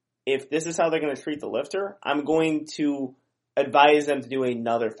 but if this is how they're going to treat the lifter, I'm going to advise them to do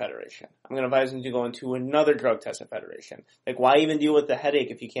another federation. I'm going to advise them to go into another drug tested federation. Like, why even deal with the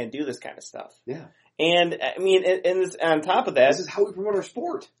headache if you can't do this kind of stuff? Yeah. And, I mean, and on top of that... This is how we promote our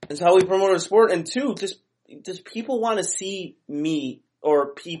sport. This is how we promote our sport. And two, just people want to see me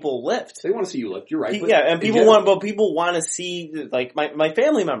or people lift. They want to see you lift. You're right. Yeah, and people want to see, like, my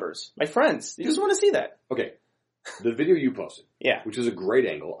family members, my friends. They just want to see that. Okay. The video you posted. Yeah. Which is a great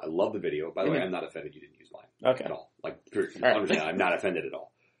angle. I love the video. By the way, I'm not offended you didn't use mine. Okay. At all. Like, understand, I'm not offended at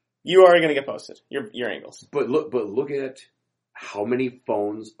all. You are going to get posted. Your angles. But look at how many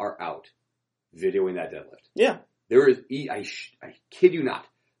phones are out videoing that deadlift. Yeah. There is, I kid you not,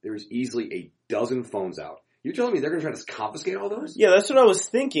 there is easily a dozen phones out You're telling me they're going to try to confiscate all those? Yeah, that's what I was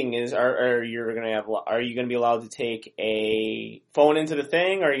thinking. Is are you going to be allowed to take a phone into the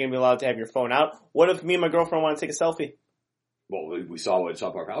thing? Are you going to be allowed to have your phone out? What if me and my girlfriend want to take a selfie? Well, we saw what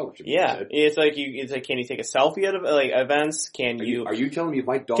South Park Power said. It's like can you take a selfie at events? Are you telling me if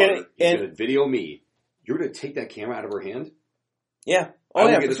my daughter is going to video me, you're going to take that camera out of her hand? Yeah. I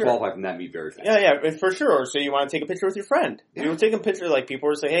will get disqualified from that meet very fast. Yeah, for sure. So you want to take a picture with your friend? Yeah. You were taking a picture, like people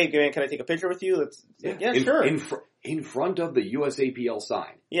were saying, "Hey, man, can I take a picture with you?" Sure. In front of the USAPL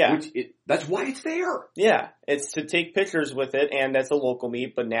sign. Yeah. That's why it's there. Yeah, it's to take pictures with it, and that's a local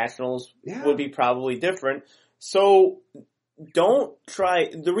meet, but nationals would be probably different. So don't try.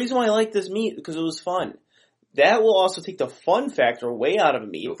 The reason why I like this meet because it was fun. That will also take the fun factor way out of a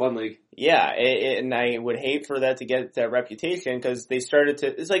meet. No fun league. Yeah, and I would hate for that to get that reputation because they started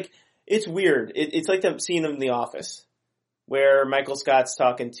to. It's weird. It's like the scene in The Office where Michael Scott's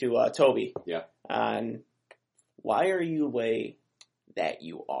talking to Toby. Yeah. On why are you the way that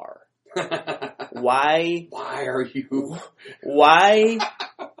you are? Why? Why are you? Why?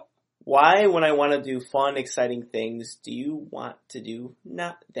 Why, when I want to do fun, exciting things, do you want to do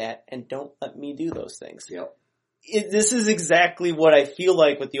not that and don't let me do those things? Yep. This is exactly what I feel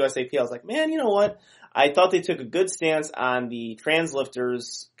like with the USAPL. I was like, man, you know what? I thought they took a good stance on the trans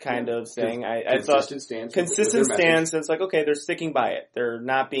lifters kind of thing. I thought consistent stance. It's like, okay, they're sticking by it. They're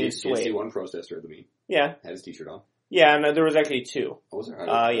not being swayed. Did you see one protester at the meet? Yeah. Had his t-shirt on. Yeah, and there was actually two. Oh, was there?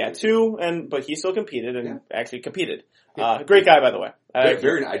 Yeah, two, but he still competed and actually competed. Great guy, by the way.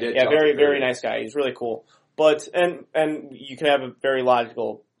 Very nice guy. He's really cool. But, and you can have a very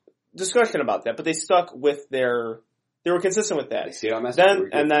logical discussion about that, but they stuck with they were consistent with that.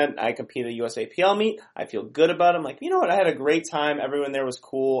 Then I competed at USAPL meet. I feel good about it. I'm like, you know what? I had a great time. Everyone there was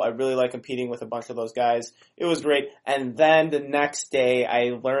cool. I really like competing with a bunch of those guys. It was great. And then the next day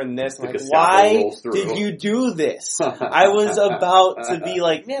I learned this. I'm like, why did you do this? I was about to be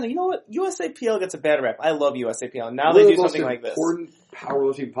like, man, you know what? USAPL gets a bad rap. I love USAPL. And now they do something like this. Important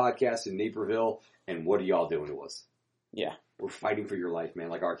powerlifting podcast in Naperville. And what are y'all doing to us? Yeah. We're fighting for your life, man,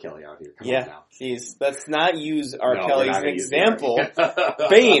 like R. Kelly out here. Come on now. Jeez, let's not use R. Kelly as an example.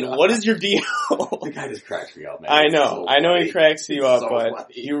 Bane, what is your deal? The guy just cracks me up, man. I know. I know he cracks you up,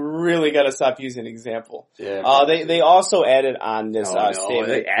 but you really gotta stop using an example. Yeah, they also added on this statement.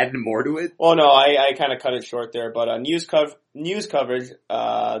 They added more to it? Well, no, I kind of cut it short there, but news coverage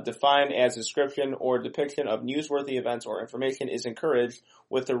defined as description or depiction of newsworthy events or information is encouraged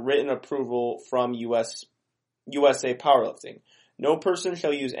with the written approval from USA Powerlifting. No person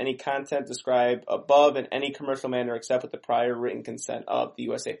shall use any content described above in any commercial manner except with the prior written consent of the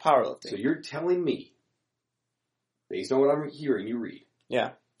USA Powerlifting. So you're telling me, based on what I'm hearing you read,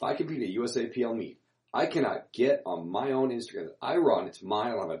 if I compete at USAPL meet, I cannot get on my own Instagram that I run, it's mine,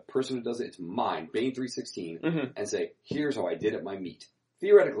 I don't have a person who does it, it's mine, Bane316, and say, here's how I did at my meet.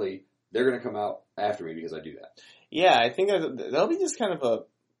 Theoretically, they're going to come out after me because I do that. Yeah, I think that'll be just kind of a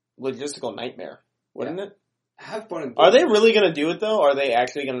logistical nightmare, wouldn't it? Have fun. Are they really going to do it though? Are they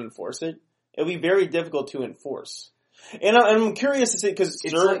actually going to enforce it? It'll be very difficult to enforce. And I'm curious to see because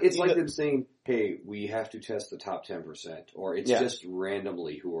it's like them saying, "Hey, we have to test the top 10%," or it's just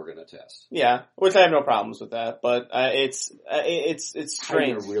randomly who we're going to test. Yeah, which I have no problems with that, but it's strange. How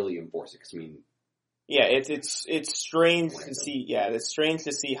do you really enforce it? 'Cause, I mean, yeah, it's strange to see. Yeah, it's strange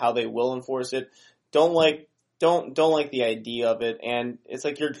to see how they will enforce it. Don't like the idea of it, and it's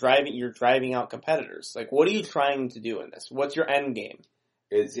like you're driving out competitors. Like, what are you trying to do in this? What's your end game?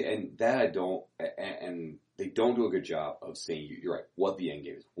 And they don't do a good job of saying, you're right, what the end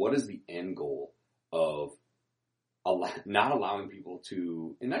game is. What is the end goal of not allowing people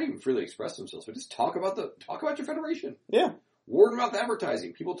to, and not even freely express themselves, but just talk about your federation. Yeah. Word of mouth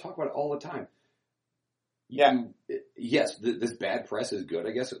advertising. People talk about it all the time. Yeah. Yes, this bad press is good,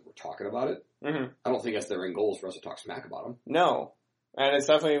 I guess, if we're talking about it. Mm-hmm. I don't think that's their end goal is for us to talk smack about them. No. And it's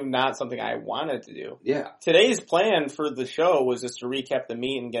definitely not something I wanted to do. Yeah. Today's plan for the show was just to recap the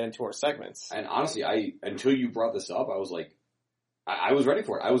meet and get into our segments. And honestly, until you brought this up, I was like, I was ready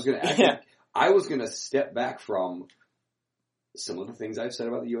for it. I was gonna step back from some of the things I've said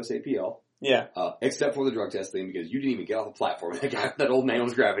about the USAPL. Yeah. Except for the drug test thing, because you didn't even get off the platform. That old man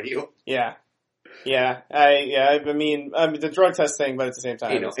was grabbing you. Yeah. Yeah. I mean, the drug test thing, but at the same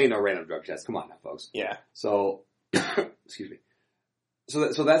time. Ain't no random drug test. Come on now, folks. Yeah. So, excuse me.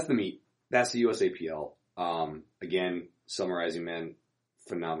 So that's the meet. That's the USAPL. Again, summarizing, man,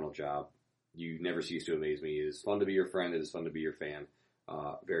 phenomenal job. You never cease to amaze me. It is fun to be your friend. It is fun to be your fan.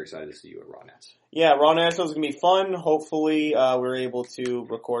 Very excited to see you at Raw Nats. Yeah, Raw Nationals is going to be fun. Hopefully, we're able to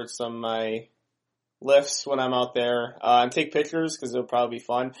record some of my lifts when I'm out there and take pictures because it'll probably be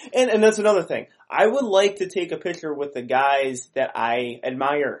fun. And that's another thing. I would like to take a picture with the guys that I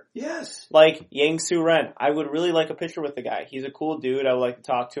admire. Yes. Like Yang Su Ren. I would really like a picture with the guy. He's a cool dude. I would like to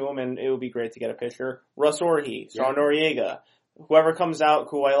talk to him, and it would be great to get a picture. Russ Orhii, Saul Noriega. Whoever comes out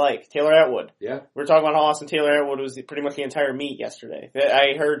who I like. Taylor Atwood. Yeah. We were talking about how awesome Taylor Atwood was pretty much the entire meet yesterday.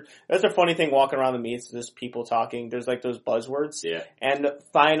 I heard, that's a funny thing walking around the meets, just people talking. There's like those buzzwords. Yeah. And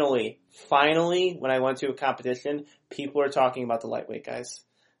finally, when I went to a competition, people are talking about the lightweight guys.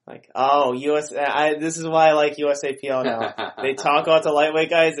 Like, oh, this is why I like USAPL now. They talk about the lightweight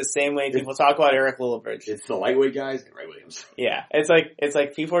guys the same way people talk about Eric Lillibridge. It's the lightweight guys and Ray Williams. Yeah. It's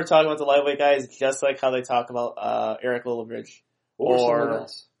like people are talking about the lightweight guys just like how they talk about, Eric Lillibridge. Or someone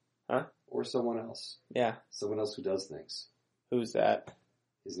else. Huh? Or someone else. Yeah. Someone else who does things. Who's that?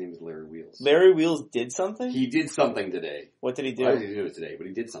 His name is Larry Wheels. Larry Wheels did something? He did something today. What did he do? I didn't do it today, but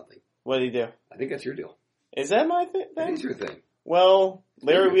he did something. What did he do? I think that's your deal. Is that my thing? That is your thing. Well,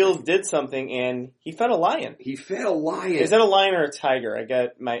 Larry Wheels did something and he fed a lion. He fed a lion. Is that a lion or a tiger? I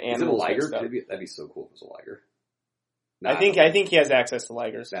got my animals. Is it a liger? That'd be so cool if it was a liger. Nah, I think he has access to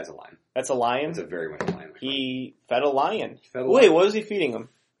ligers. That's a lion. That's a lion? That's a very much lion. He fed a lion. Wait, what was he feeding him?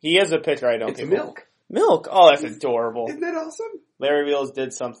 He has a picture I don't It's give milk. Milk? Oh, that's adorable. Isn't that awesome? Larry Wheels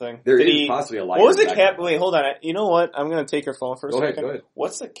did something. There is possibly a liger. What was the cap? Wait, hold on. You know what? I'm going to take your phone for a second. Go ahead.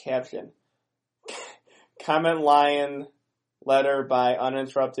 What's the caption? Comment lion letter by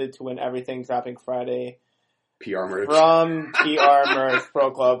Uninterrupted to win everything dropping Friday. PR merch. From PR Merch Pro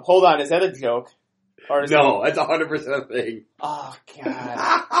Club. Hold on, is that a joke? Or is no, that's 100% a thing. Oh, God.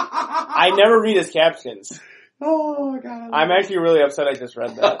 I never read his captions. Oh, God. I'm actually really upset I just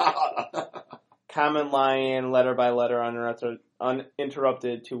read that. Common lion, letter by letter,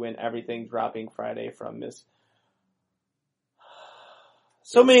 uninterrupted to win everything dropping Friday from Miss.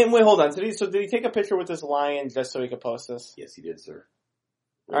 So, wait, hold on. So did he take a picture with this lion just so he could post this? Yes, he did, sir.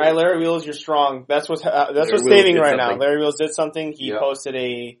 All right, Larry Wheels, you're strong. That's what's stating right now. Larry Wheels did something. He posted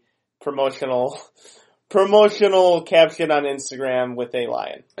a promotional caption on Instagram with a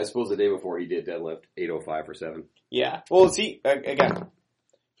lion. I suppose the day before he did deadlift 805 for 7. Yeah. Well, see, again,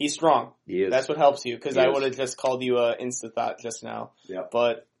 he's strong. He is. That's what helps you, because I would have just called you a insta thought just now. Yeah.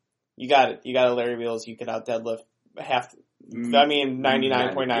 But you got it. You got a Larry Wheels. You could out deadlift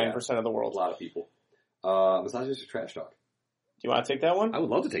 99.9% of the world. A lot of people. Misogynist or trash talk? Do you want to take that one? I would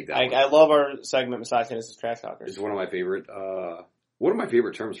love to take that one. I love our segment, Misogynist is Trash Talkers. It's one of my favorite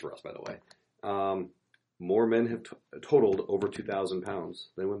terms for us, by the way. More men have totaled over 2,000 pounds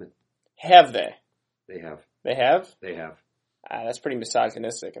than women. Have they? They have. They have? They have. That's pretty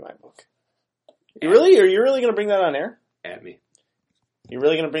misogynistic in my book. Are you really gonna bring that on air? At me. You're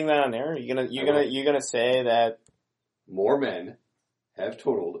really gonna bring that on air? You're gonna say that more men have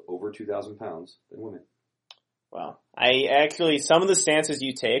totaled over 2,000 pounds than women. Wow. Some of the stances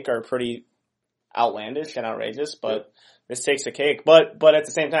you take are pretty outlandish and outrageous, but this takes a cake. But at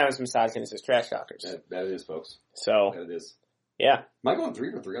the same time, it's misogynist, it's trash talkers. That it is, folks. So. That it is. Yeah. Am I going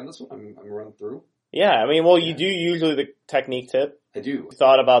 3 for 3 on this one? I'm running through. Yeah, I mean, well, you do usually the technique tip. I do. You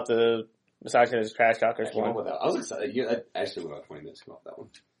thought about the misogynist trash talkers one. I was excited. I actually went about 20 minutes to come up with that one.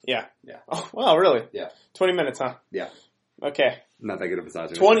 Yeah. Yeah. Oh, wow, really? Yeah. 20 minutes, huh? Yeah. Okay. Not that good of a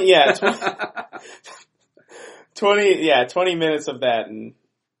misogynist. 20 minutes of that, and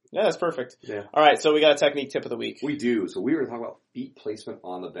yeah, that's perfect. Yeah. All right, so we got a technique tip of the week. We do. So we were talking about feet placement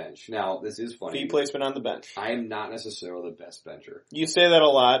on the bench. Now, this is funny. Feet placement on the bench. I am not necessarily the best bencher. You say that a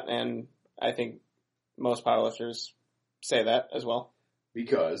lot, and I think most powerlifters say that as well.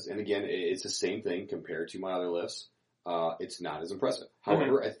 Because, and again, it's the same thing compared to my other lifts. It's not as impressive.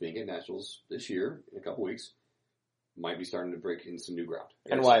 However, I think at Nationals this year, in a couple weeks, might be starting to break in some new ground.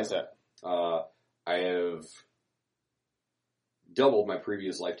 And why is that? I have doubled my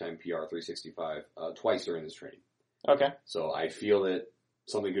previous lifetime PR 365 twice during this training. Okay. So I feel that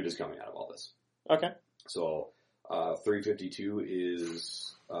something good is coming out of all this. Okay. So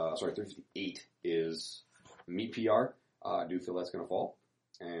 358 is meet PR. I do feel that's going to fall.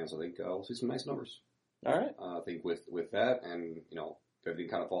 And so I think we'll see some nice numbers. All right. I think with that, and if everything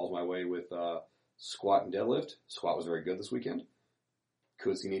kind of falls my way with squat and deadlift. Squat was very good this weekend.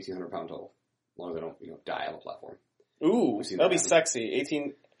 Could see an 1,800 pound total, as long as I don't die on the platform. Ooh, that'll be sexy.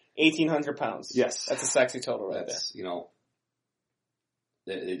 1,800 pounds. Yes, that's a sexy total right there.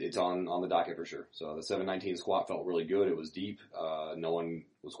 It's on the docket for sure. So the 719 squat felt really good. It was deep. No one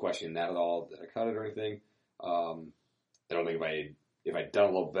was questioning that at all. Did I cut it or anything? I don't think if I'd done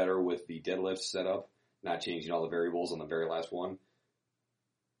a little better with the deadlift setup, not changing all the variables on the very last one,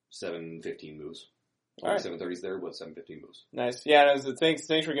 715 moves. All right. 7:30 is there, but 7:15 moves. Nice. Yeah, thanks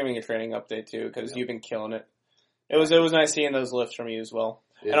for giving a training update too, because you've been killing it. It was nice seeing those lifts from you as well.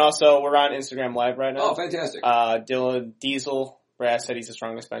 Yeah. And also, we're on Instagram Live right now. Oh, fantastic. Dylan Diesel, Brad said he's the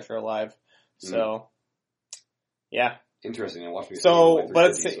strongest bencher alive. So, yeah. Interesting. I watched me. So,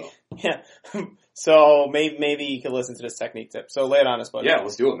 but it's, yeah. So maybe you can listen to this technique tip. So lay it on us, buddy. Yeah,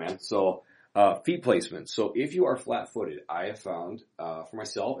 let's do it, man. So, feet placement. So if you are flat-footed, I have found, for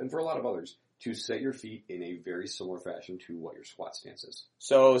myself and for a lot of others, to set your feet in a very similar fashion to what your squat stance is.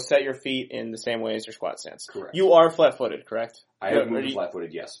 So set your feet in the same way as your squat stance. Correct. You are flat-footed, correct? I have moved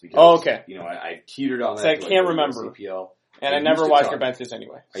flat-footed, yes. Because, okay. You know, I teetered on that. So I can't remember. CPL. And I never watched your benches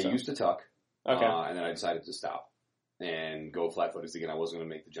anyway. So. I used to tuck. Okay. And then I decided to stop and go flat-footed again. I wasn't going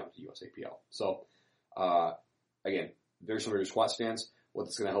to make the jump to USAPL. So, again, very similar to your squat stance. What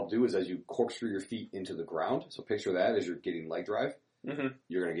that's going to help do is as you corkscrew your feet into the ground, so picture that as you're getting leg drive,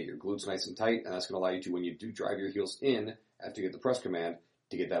 you're going to get your glutes nice and tight, and that's going to allow you to, when you do drive your heels in after you get the press command,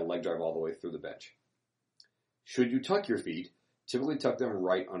 to get that leg drive all the way through the bench. Should you tuck your feet, typically tuck them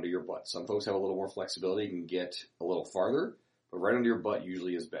right under your butt. Some folks have a little more flexibility, you can get a little farther, but right under your butt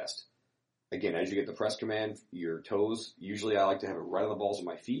usually is best. Again, as you get the press command, your toes, usually I like to have it right on the balls of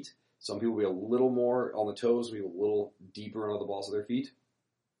my feet. Some people will be a little more on the toes, maybe a little deeper on the balls of their feet.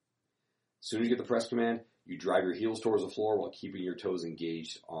 As soon as you get the press command, you drive your heels towards the floor while keeping your toes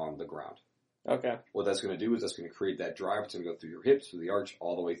engaged on the ground. Okay. What that's going to do is that's going to create that drive. It's going to go through your hips, through the arch,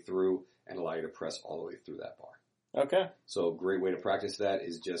 all the way through, and allow you to press all the way through that bar. Okay. So a great way to practice that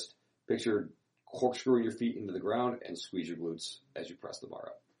is just picture corkscrewing your feet into the ground and squeeze your glutes as you press the bar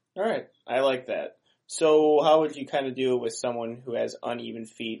up. All right. I like that. So how would you kind of do it with someone who has uneven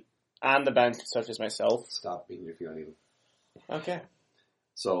feet on the bench, such as myself? Stop being your feet uneven. Okay.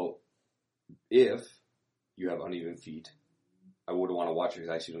 So if you have uneven feet, I wouldn't want to watch your,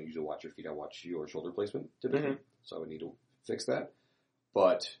 I actually don't usually watch your feet, I watch your shoulder placement typically, so I would need to fix that.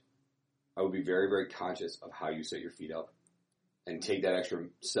 But I would be very, very conscious of how you set your feet up and take that extra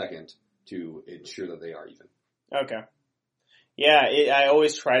second to ensure that they are even. Okay. Yeah, I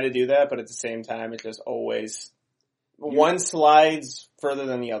always try to do that, but at the same time, it just always, one slides further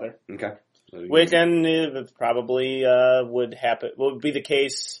than the other. Okay. Which then probably would be the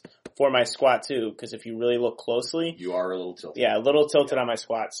case for my squat too, because if you really look closely, you are a little tilted. Yeah, a little tilted on my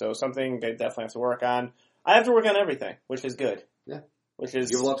squat, so something they definitely have to work on. I have to work on everything, which is good. Yeah, which is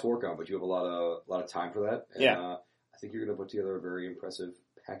you have a lot to work on, but you have a lot of time for that. And, yeah, I think you're going to put together a very impressive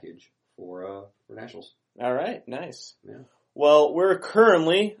package for nationals. All right, nice. Yeah. Well, we're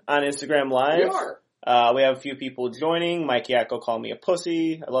currently on Instagram Live. We are. We have a few people joining. Mike Yako called me a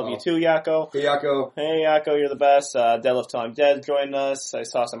pussy. I love you too, Yako. Hey, Yako. Hey, Yako, you're the best. Deadlift Till I'm Dead joined us. I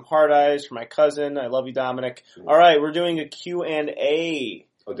saw some heart eyes from my cousin. I love you, Dominic. All right, we're doing a Q&A.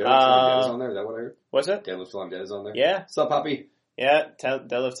 Oh, Deadlift Till I'm Dead is on there? Is that what I heard? What's it? Deadlift Till I'm Dead is on there? Yeah. What's up, Poppy? Yeah,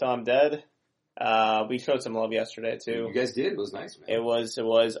 Deadlift Till I'm Dead. We showed some love yesterday, too. You guys did. It was nice, man. It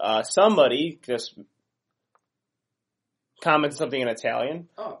was somebody just commented something in Italian.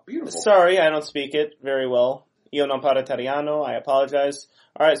 Oh, beautiful. Sorry, I don't speak it very well. Io non parlo italiano. I apologize.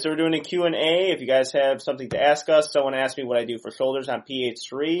 All right, so we're doing a Q&A. If you guys have something to ask us, someone asked me what I do for shoulders on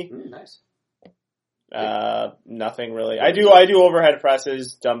PH3. Nice. Nothing really. I do overhead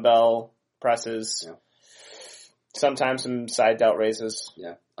presses, dumbbell presses. Yeah. Sometimes some side delt raises.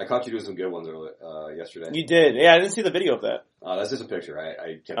 Yeah. I caught you doing some good ones yesterday. You did. Yeah, I didn't see the video of that. That's just a picture.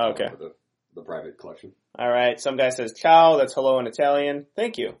 I kept it with the private collection. All right. Some guy says ciao. That's hello in Italian.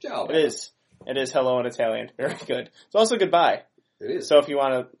 Thank you. Ciao. It is. It is hello in Italian. Very good. It's also goodbye. It is. So if you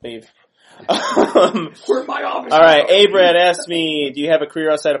want to leave. Where's my office? All right. Abrad asked me, do you have a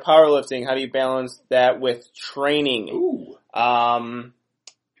career outside of powerlifting? How do you balance that with training? Ooh. I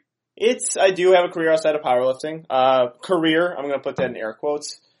do have a career outside of powerlifting. Career, I'm going to put that in air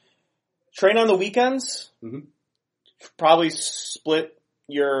quotes. Train on the weekends. Mm-hmm. Probably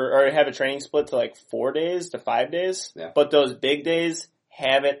have a training split to like 4 days to 5 days. Yeah. But those big days,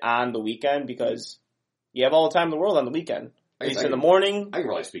 have it on the weekend because you have all the time in the world on the weekend. At least in the morning. I can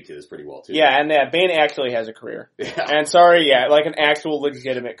probably speak to this pretty well too. Yeah, and Bane actually has a career. Yeah. And sorry, like an actual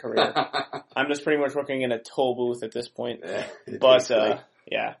legitimate career. I'm just pretty much working in a toll booth at this point. But,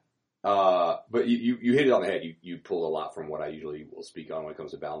 yeah. But you hit it on the head. You pulled a lot from what I usually will speak on when it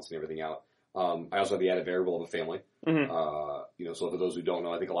comes to balancing everything out. I also have the added variable of a family. Mm-hmm. So for those who don't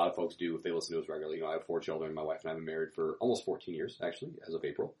know, I think a lot of folks do if they listen to us regularly. I have 4 children. My wife and I have been married for almost 14 years, actually, as of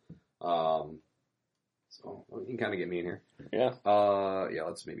April. So you can kind of get me in here. Yeah.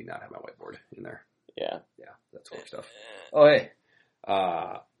 Let's maybe not have my whiteboard in there. Yeah. Yeah, that's work stuff. Oh, hey.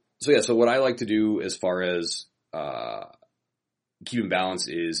 So what I like to do as far as keeping balance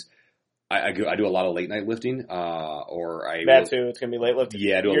is I do a lot of late night lifting, or that too. It's gonna be late lifting.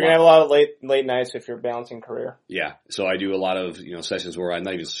 Yeah, you're gonna have a lot of late nights if you're balancing career. Yeah, so I do a lot of sessions where I'm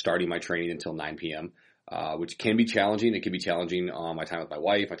not even starting my training until 9 p.m., which can be challenging. It can be challenging on my time with my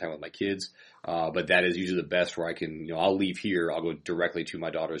wife, my time with my kids, but that is usually the best where I can I'll leave here, I'll go directly to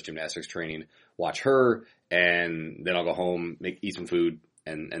my daughter's gymnastics training, watch her, and then I'll go home, eat some food,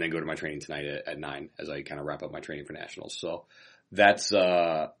 and then go to my training tonight at 9 as I kind of wrap up my training for nationals. So that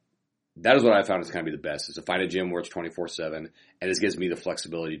is what I found is kind of be the best, is to find a gym where it's 24/7, and this gives me the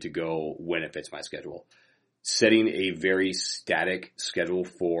flexibility to go when it fits my schedule. Setting a very static schedule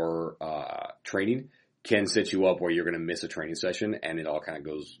for training can set you up where you're going to miss a training session, and it all kind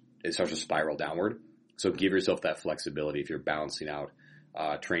of it starts to spiral downward. So give yourself that flexibility if you're balancing out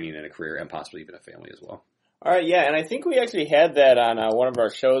training and a career, and possibly even a family as well. All right, yeah, and I think we actually had that on one of our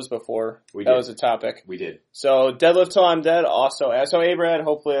shows before. That was a topic. We did. So Deadlift Till I'm Dead also asked. So Abraham,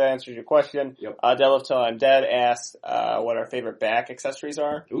 hopefully that answers your question. Yep. Deadlift Till I'm Dead asked what our favorite back accessories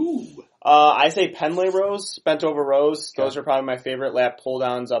are. Ooh. I say Pendlay rows, bent over rows. Okay. Those are probably my favorite. Lat pull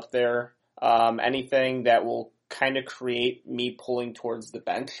downs up there. Anything that will kind of create me pulling towards the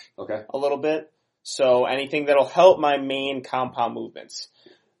bench a little bit. So anything that'll help my main compound movements.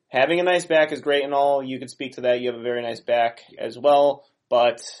 Having a nice back is great and all. You can speak to that. You have a very nice back as well.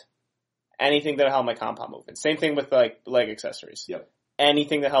 But anything that'll help my compound movements. Same thing with like leg accessories. Yep.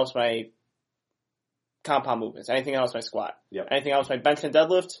 Anything that helps my compound movements. Anything that helps my squat. Yep. Anything that helps my bench and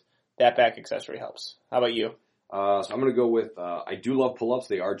deadlift, that back accessory helps. How about you? So I'm going to go with, I do love pull-ups.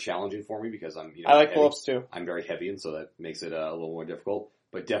 They are challenging for me because I'm, I like heavy. pull-ups too. I'm very heavy, and so that makes it a little more difficult.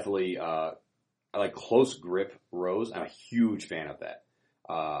 But definitely, I like close grip rows. I'm a huge fan of that.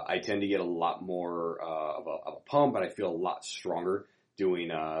 I tend to get a lot more of a pump, and I feel a lot stronger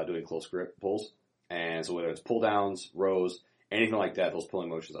doing close grip pulls. And so whether it's pull downs, rows, anything like that, those pulling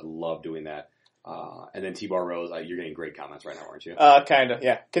motions, I love doing that. And then T-bar rows, you're getting great comments right now, aren't you? Kind of,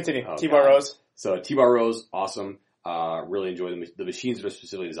 yeah. Continue. T-bar rows. So T-bar rows, awesome. Really enjoy them. The machines that are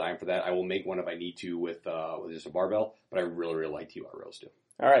specifically designed for that. I will make one if I need to with just a barbell, but I really, really like T-bar rows too.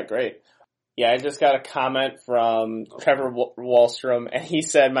 All right, great. Yeah, I just got a comment from Trevor Wallstrom, and he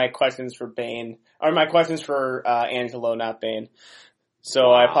said my question's for Bane, or my question's for Angelo, not Bane. So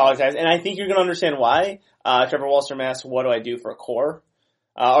wow. I apologize, and I think you're going to understand why. Trevor Wallstrom asked, what do I do for a core?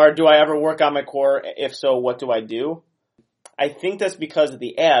 Or do I ever work on my core? If so, what do I do? I think that's because of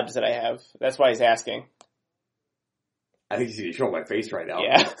the abs that I have. That's why he's asking. I think he's showing my face right now.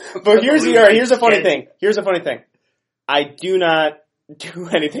 Yeah. But here's a funny thing. Here's a funny thing. I do not do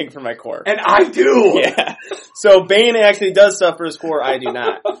anything for my core. And I do! Yeah. So Bane actually does stuff for his core, I do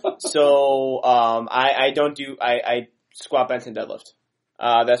not. So, I don't do, I squat, bench, and deadlift.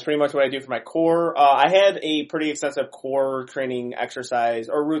 That's pretty much what I do for my core. I had a pretty extensive core training exercise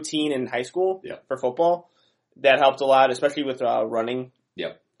or routine in high school for football. That helped a lot, especially with running.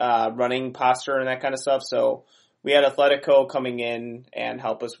 Yep. Running posture and that kind of stuff. So we had Athletico coming in and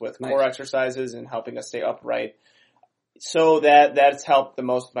help us with core exercises and helping us stay upright. So that's helped the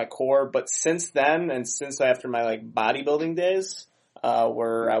most with my core. But since then, and since after my bodybuilding days,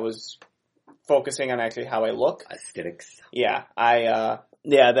 where I was focusing on actually how I look. Aesthetics. Yeah, I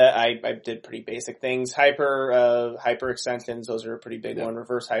did pretty basic things. Hyper extensions, those are a pretty big one.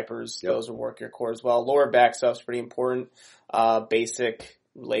 Reverse hypers, those will work your core as well. Lower back stuff's pretty important. Basic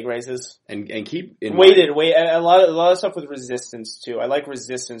leg raises. And keep in weighted, a lot of stuff with resistance too. I like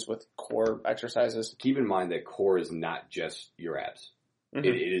resistance with core exercises. Keep in mind that core is not just your abs. Mm-hmm.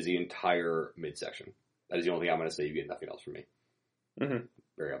 It is the entire midsection. That is the only thing I'm going to say. You get nothing else from me. Mm-hmm.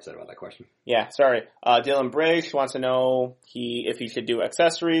 Very upset about that question. Yeah, sorry. Dylan Braish wants to know if he should do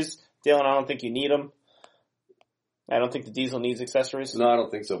accessories. Dylan, I don't think you need them. I don't think the Diesel needs accessories. No, I don't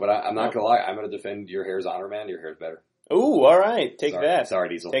think so. But I'm not going to lie. I'm going to defend your hair's honor, man. Your hair's better. Ooh, all right. Take that. Sorry,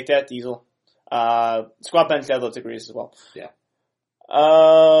 Diesel. Take that, Diesel. Squat, bench, deadlift agrees as well. Yeah.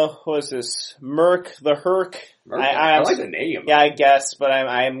 What is this? Merc the Herc. I like the name. Yeah, I guess, but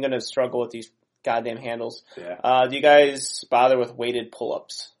I'm going to struggle with these goddamn handles. Yeah. Do you guys bother with weighted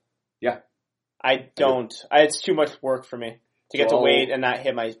pull-ups? Yeah. I don't. It's too much work for me to get to weight and not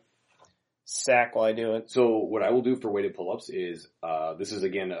hit my sack while I do it. So what I will do for weighted pull-ups is, this is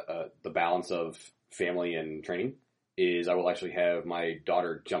again, the balance of family and training, is I will actually have my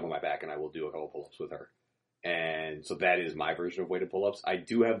daughter jump on my back and I will do a couple pull-ups with her. And so that is my version of weighted pull-ups. I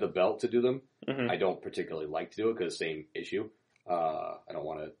do have the belt to do them. Mm-hmm. I don't particularly like to do it because same issue. I don't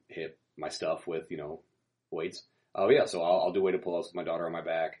want to hit my stuff with, weights. So I'll do weighted pull-ups with my daughter on my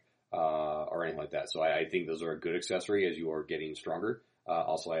back, or anything like that. So I think those are a good accessory as you are getting stronger.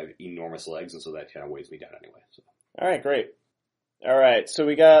 Also, I have enormous legs, and so that kind of weighs me down anyway. So. All right, great. All right, so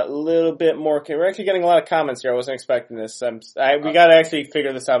we got a little bit more. We're actually getting a lot of comments here. I wasn't expecting this. We got to actually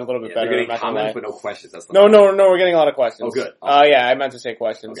figure this out a little bit better. They're getting comments, but no questions. That's no. We're getting a lot of questions. Oh, good. Yeah, I meant to say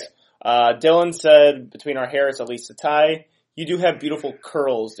questions. Okay. Dylan said, between our hair, it's at least a tie. You do have beautiful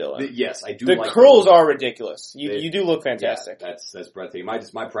curls, Dylan. Yes, I do. The like curls are ridiculous. You do look fantastic. Yeah, that's breathtaking.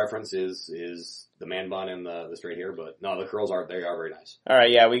 My preference is the man bun and the straight hair, but no, the curls are very nice. All right,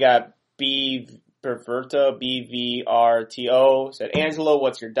 yeah, we got Berverto, BVRTO, said, Angelo,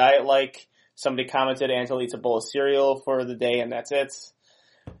 what's your diet like? Somebody commented, Angelo eats a bowl of cereal for the day and that's it.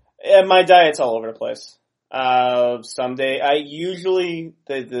 And my diet's all over the place. Someday, I usually,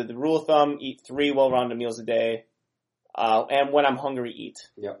 the rule of thumb, eat 3 well-rounded meals a day. And when I'm hungry, eat.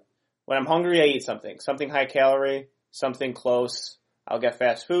 Yep. When I'm hungry, I eat something. Something high calorie, something close. I'll get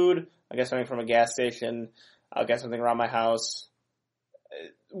fast food. I'll get something from a gas station. I'll get something around my house.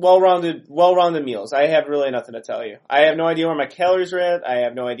 Well-rounded meals. I have really nothing to tell you. I have no idea where my calories are at. I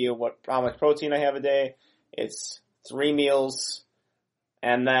have no idea how much protein I have a day. It's 3 meals.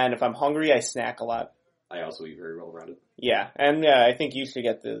 And then if I'm hungry, I snack a lot. I also eat very well-rounded. Yeah, and I think you should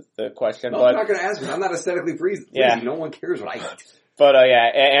get the question. No, but I'm not going to ask you. I'm not aesthetically pleased. Yeah. No one cares what I eat. But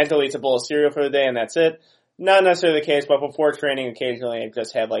Angelo eats a bowl of cereal for the day and that's it. Not necessarily the case, but before training, occasionally I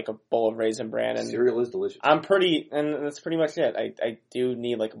just had like a bowl of Raisin Bran. And cereal is delicious. and that's pretty much it. I do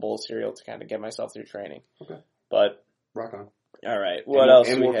need like a bowl of cereal to kind of get myself through training. Okay. But rock on. All right. What else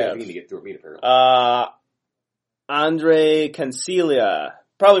and we more have? caffeine to get through meat, apparently. Andre Cancilia.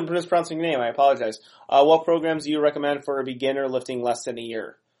 Probably mispronouncing your name. I apologize. What programs do you recommend for a beginner lifting less than a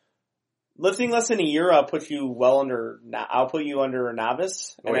year? Lifting less than a year, I'll put you under a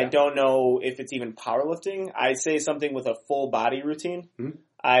novice, and I don't know if it's even powerlifting. I say something with a full body routine. Mm-hmm.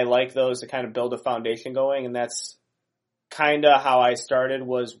 I like those to kind of build a foundation going, and that's kind of how I started,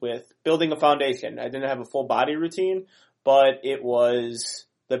 was with building a foundation. I didn't have a full body routine, but it was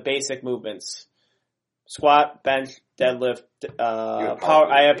the basic movements. Squat, bench, deadlift,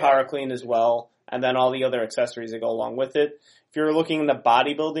 power. I have power clean as well, and then all the other accessories that go along with it. If you're looking into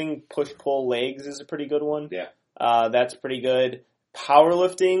bodybuilding, push-pull legs is a pretty good one. Yeah. That's pretty good.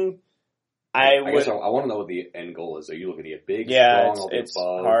 Powerlifting, I want to know what the end goal is. Are you looking to get big, yeah, strong, it's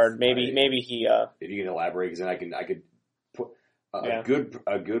hard. Maybe he, if you can elaborate, because then I could put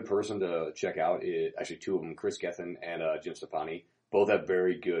a good person to check out is actually 2 of them, Chris Gethin and Jim Stepani. Both have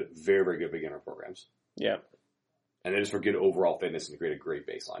very good beginner programs. Yeah. And they're just for good overall fitness and create a great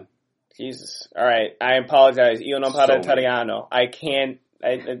baseline. Jesus. All right. I apologize. Io non parlo italiano. I can't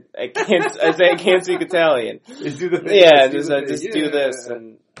speak Italian. Just do the thing. Yeah, do this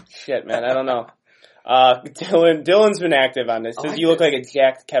and shit, man. I don't know. Dylan's been active on this. Says you look like a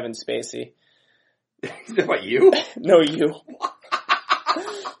jacked Kevin Spacey. What, you? No, you.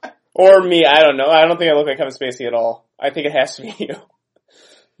 Or me. I don't know. I don't think I look like Kevin Spacey at all. I think it has to be you.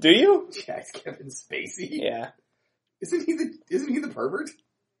 Do you? Jacked Kevin Spacey? Yeah. Isn't he the pervert?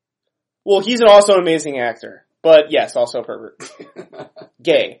 Well, he's also an amazing actor. But yes, also a pervert.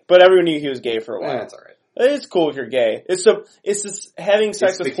 Gay. But everyone knew he was gay for a while. That's alright. It's cool if you're gay. It's just having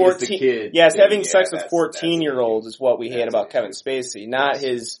sex with 14. Yes, having sex with 14-year-olds is what we hate about Kevin Spacey. Not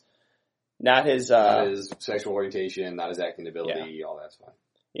his sexual orientation, not his acting ability, all that's fine.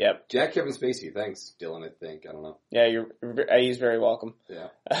 Yep. Jack Kevin Spacey, thanks, Dylan, I think. I don't know. Yeah, he's very welcome. Yeah.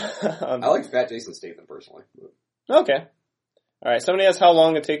 I like Fat Jason Statham personally. Okay. Alright, somebody asked how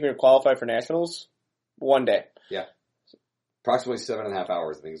long it take me to qualify for nationals? 1 day. Yeah. Approximately 7.5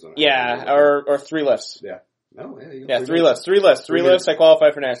 hours, I think is what or 3 lifts. Yeah. No, yeah, 3 lifts. 3 lifts. 3 lifts, I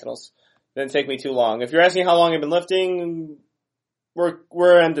qualify for nationals. Didn't take me too long. If you're asking how long I've been lifting,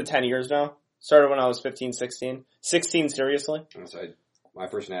 we're into 10 years now. Started when I was 15, 16. 16, seriously. So my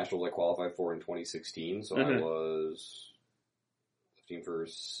first nationals I qualified for in 2016, so I was 15 for,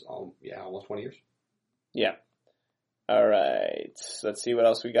 almost 20 years. Yeah. All right. Let's see what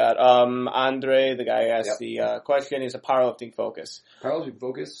else we got. Andre, the guy asked the question, is a powerlifting focus. Powerlifting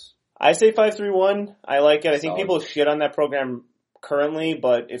focus? I say 531. I like it. I think people shit on that program currently,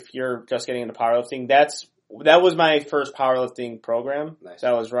 but if you're just getting into powerlifting, that was my first powerlifting program that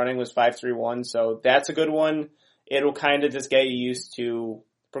I was running, was 531. So that's a good one. It'll kind of just get you used to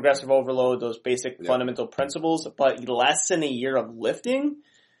progressive overload, those basic fundamental principles, but less than a year of lifting.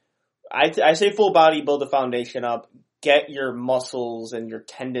 I say full body, build the foundation up, get your muscles and your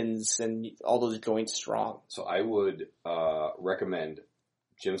tendons and all those joints strong. So I would recommend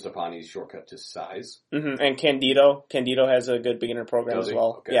Jim Stepani's Shortcut to Size. Mm-hmm. And Candido. Candido has a good beginner program as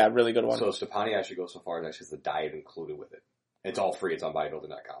well. Okay. Yeah, really good one. So Stepani actually goes so far as actually has the diet included with it. It's all free. It's on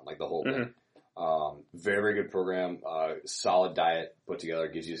bodybuilding.com, like the whole thing. Very, very good program. Solid diet put together.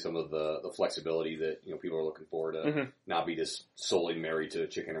 Gives you some of the flexibility that people are looking for to not be just solely married to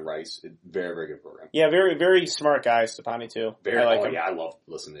chicken and rice. Very, very good program. Yeah, very, very smart guy, Stepani, too. Very, I like him. Yeah, I love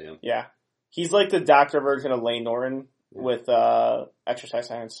listening to him. Yeah. He's like the doctor version of Lane Norton with exercise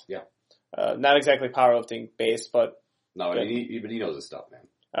science. Yeah. Not exactly powerlifting based, but... No, but he knows his stuff, man.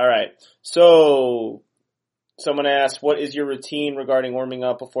 All right. So, someone asked, what is your routine regarding warming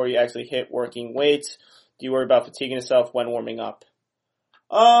up before you actually hit working weights? Do you worry about fatiguing yourself when warming up?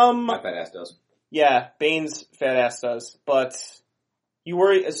 My fat ass does. Yeah, Bane's fat ass does. But you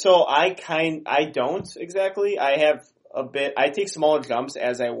worry... So, I don't exactly. I take smaller jumps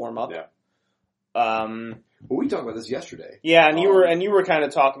as I warm up. Yeah. Well, we talked about this yesterday. Yeah, and you were kind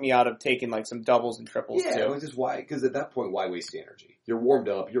of talking me out of taking like some doubles and triples too. Yeah, it was just why, because at that point, why waste the energy? You're warmed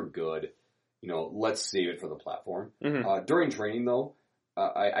up, you're good. Let's save it for the platform. Mm-hmm. During training, though,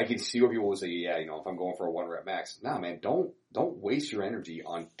 I can see where people will say, yeah, if I'm going for a 1 rep max, nah, man, don't waste your energy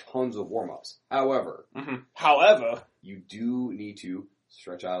on tons of warm ups. However, you do need to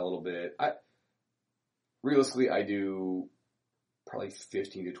stretch out a little bit. Realistically, I do probably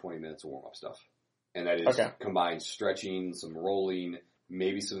 15 to 20 minutes of warm up stuff. And that is combined stretching, some rolling,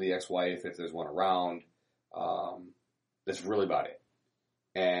 maybe some of the XY if there's one around. That's really about it.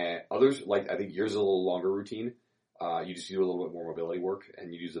 And others, like I think yours is a little longer routine. You just do a little bit more mobility work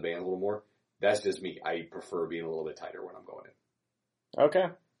and you use the band a little more. That's just me. I prefer being a little bit tighter when I'm going in. Okay.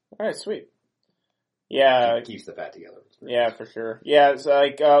 All right, sweet. Yeah. It keeps the fat together. Yeah, for sure. Yeah, it's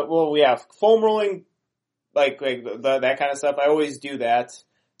like, foam rolling, like that kind of stuff. I always do that.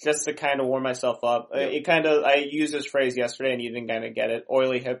 Just to kind of warm myself up. Yep. I used this phrase yesterday and you didn't kind of get it.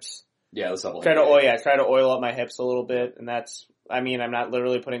 Oily hips. Yeah, that's something. Try to oil up my hips a little bit. And I'm not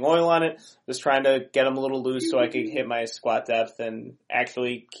literally putting oil on it. Just trying to get them a little loose so I could hit my squat depth and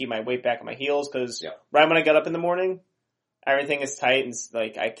actually keep my weight back on my heels. Cause right when I get up in the morning, everything is tight and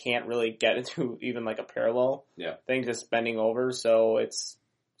like I can't really get into even like a parallel thing, just bending over. So it's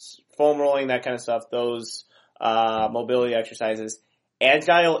foam rolling, that kind of stuff. Those, mobility exercises.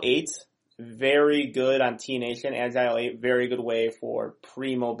 Agile 8, very good on T Nation. Agile 8, very good way for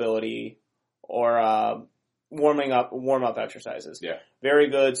pre-mobility or warm-up exercises. Yeah.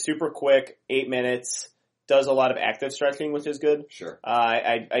 Very good, super quick, 8 minutes. Does a lot of active stretching, which is good. Sure.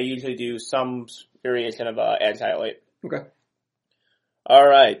 I usually do some variation of Agile 8. Okay. All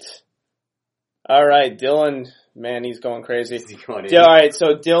right, Dylan. Man, he's going crazy. All right,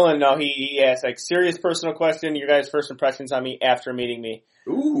 so Dylan, he asked, like, serious personal question, your guys' first impressions on me after meeting me.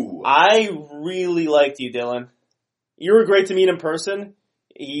 Ooh. I really liked you, Dylan. You were great to meet in person.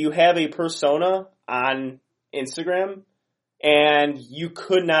 You have a persona on Instagram, and you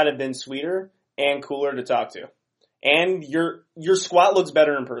could not have been sweeter and cooler to talk to. And your squat looks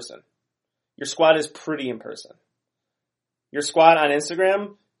better in person. Your squat is pretty in person. Your squat on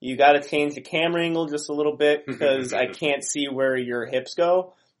Instagram, you gotta change the camera angle just a little bit because I can't see where your hips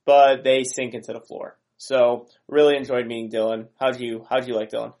go, but they sink into the floor. So, really enjoyed meeting Dylan. How'd you like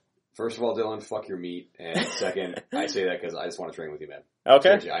Dylan? First of all, Dylan, fuck your meat. And second, I say that because I just want to train with you, man. Okay.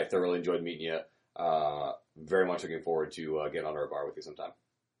 Seriously, I thoroughly enjoyed meeting you. Very much looking forward to getting under a bar with you sometime.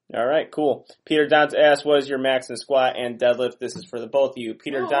 All right, cool. Peter Donta asked, what is your max in squat and deadlift? This is for the both of you.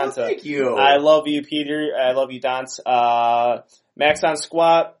 Peter Donta. Thank you. I love you, Peter. I love you, Donta. Max on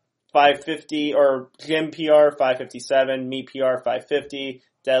squat, 550, or gym PR, 557. Meet PR, 550.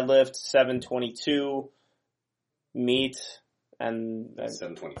 Deadlift, 722. Meet, and...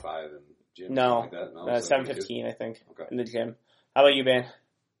 725 in gym? No, like that? No 715, I think, in the gym. How about you, Ben?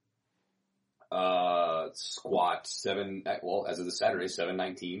 Squat, as of this Saturday,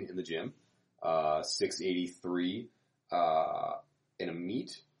 719 in the gym. 683 in a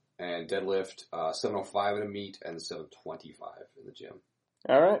meet. And deadlift, 705 in a meet and 725 in the gym.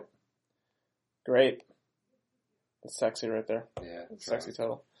 All right. Great. That's sexy right there. Yeah. Sexy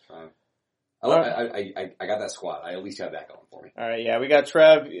total. I got that squat. I at least have that going for me. All right, yeah. We got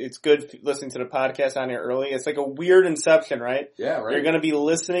Trev. It's good listening to the podcast on here early. It's like a weird inception, right? Yeah, right. You're going to be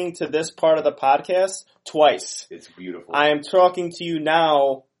listening to this part of the podcast twice. It's beautiful. I am talking to you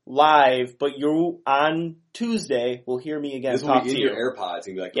now live, but you on Tuesday will hear me again. This will be in your AirPods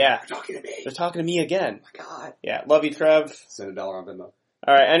and be like, yeah, they're talking to me. They're talking to me again. Oh my God. Yeah, love you, Trev. Send $1 on Venmo.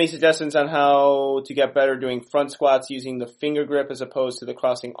 All right, any suggestions on how to get better doing front squats using the finger grip as opposed to the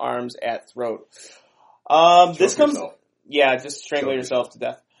crossing arms at throat? This comes, yeah, just strangle yourself to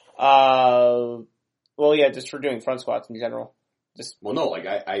death. Just for doing front squats in general. That's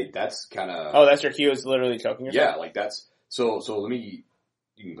kind of... Oh, that's your cue, is literally choking yourself? Yeah, like that's... So let me...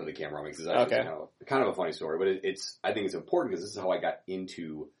 You can put the camera on me because it's actually kind of a funny story, but I think it's important because this is how I got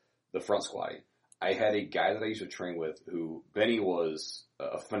into the front squatting, I had a guy that I used to train with who, Benny was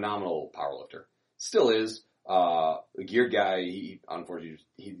a phenomenal powerlifter. Still is. A geared guy. He, unfortunately,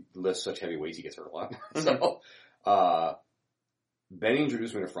 he lifts such heavy weights, he gets hurt a lot. So, Benny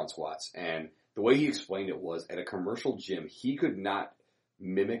introduced me to front squats, and the way he explained it was, at a commercial gym, he could not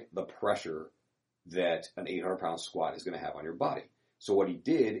mimic the pressure that an 800-pound squat is going to have on your body. So what he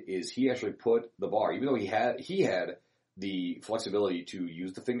did is he actually put the bar, even though he had the flexibility to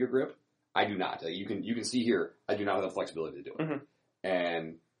use the finger grip, I do not. You can see here, I do not have the flexibility to do it. Mm-hmm.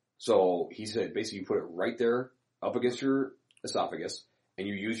 And so he said, basically you put it right there up against your esophagus, and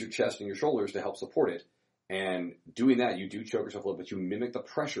you use your chest and your shoulders to help support it. And doing that, you do choke yourself a little, but you mimic the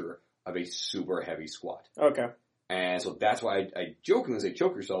pressure of a super heavy squat. Okay. And so that's why I jokingly say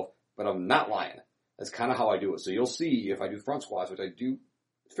choke yourself, but I'm not lying. That's kind of how I do it. So you'll see if I do front squats, which I do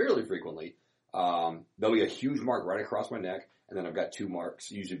fairly frequently, there'll be a huge mark right across my neck, and then I've got 2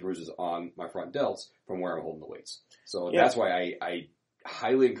 marks, usually bruises, on my front delts from where I'm holding the weights. So that's why I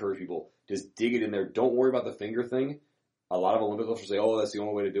highly encourage people, just dig it in there. Don't worry about the finger thing. A lot of Olympic lifters say, oh, that's the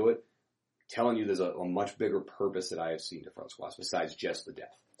only way to do it. I'm telling you, there's a much bigger purpose that I have seen to front squats besides just the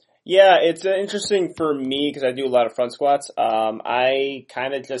depth. Yeah, it's interesting for me because I do a lot of front squats. I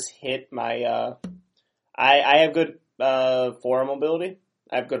kind of just hit my, I have good forearm mobility.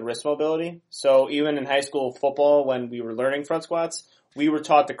 I have good wrist mobility. So even in high school football, when we were learning front squats, we were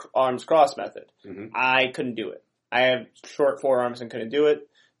taught the arms cross method. Mm-hmm. I couldn't do it. I have short forearms and couldn't do it.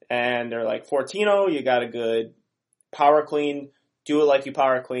 And they're like, Fortino, you got a good power clean. Do it like you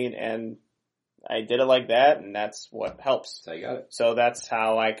power clean. And I did it like that, and that's what helps. That's how you got it. So that's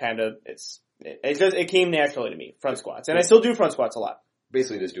how I kind of, it came naturally to me, front squats. And I still do front squats a lot.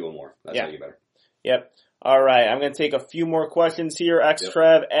 Basically just doing more. That's how you get better. Yep. All right, I'm going to take a few more questions here.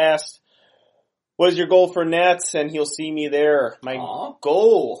 X-Trev asked, what is your goal for Nats? And he'll see me there. My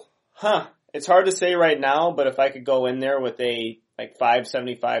goal? It's hard to say right now, but if I could go in there with a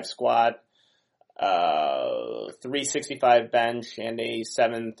 575 squat, 365 bench, and a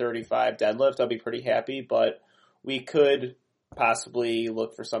 735 deadlift, I'll be pretty happy. But we could possibly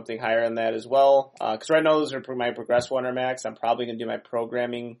look for something higher than that as well. Because right now those are my Progress Wonder Max. I'm probably going to do my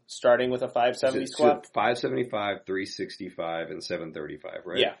programming starting with a 570 squat. 575, 365, and 735,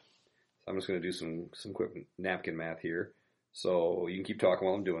 right? Yeah. I'm just going to do some quick napkin math here. So you can keep talking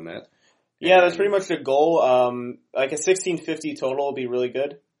while I'm doing that. Yeah, that's pretty much the goal. Like a 1650 total will be really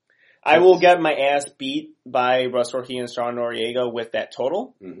good. I will get my ass beat by Russ Orhea and Strong Noriega with that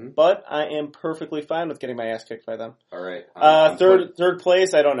total, but I am perfectly fine with getting my ass kicked by them. All right. Third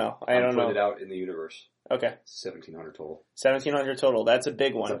place, I don't know. I don't know. Put it out in the universe. Okay. 1,700 total. 1,700 total. That's a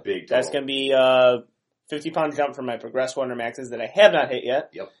big one. That's a big total. That's going to be 50-pound jump from my Progress Wonder Maxes that I have not hit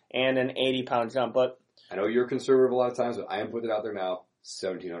yet. Yep. And an 80-pound jump. But I know you're conservative a lot of times, but I am putting it out there now.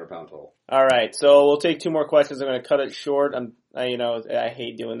 1,700 pound total. All right, so we'll take 2 more questions. I'm going to cut it short. I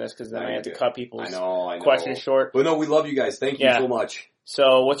hate doing this because then I have to cut people's questions short. But no, we love you guys. Thank you so much.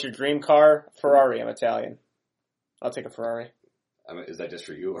 So, what's your dream car? Ferrari. I'm Italian. I'll take a Ferrari. Is that just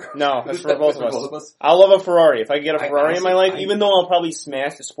for you? Or? No, that's for both of us. I love a Ferrari. If I could get a Ferrari in my life, even though I'll probably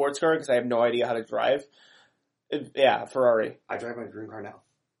smash a sports car because I have no idea how to drive. Ferrari. I drive my dream car now.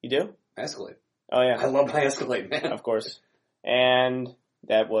 You do? Escalade. Oh, yeah. I love my Escalade, man. Of course. And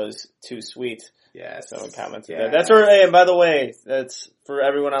that was too sweet. Yes. Someone commented that. That's for, and by the way, that's for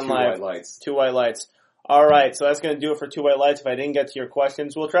everyone on live. 2 white lights. 2 white lights. Alright, so that's going to do it for 2 white lights. If I didn't get to your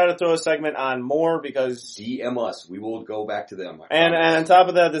questions, we'll try to throw a segment on more because... DM us. We will go back to them. And on top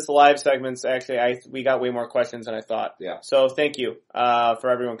of that, this live segment's actually, we got way more questions than I thought. Yeah. So thank you,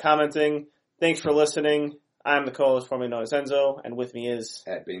 for everyone commenting. Thanks for listening. I'm the co-host formerly known as Enzo, and with me is...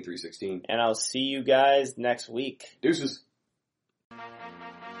 At Bane316. And I'll see you guys next week. Deuces.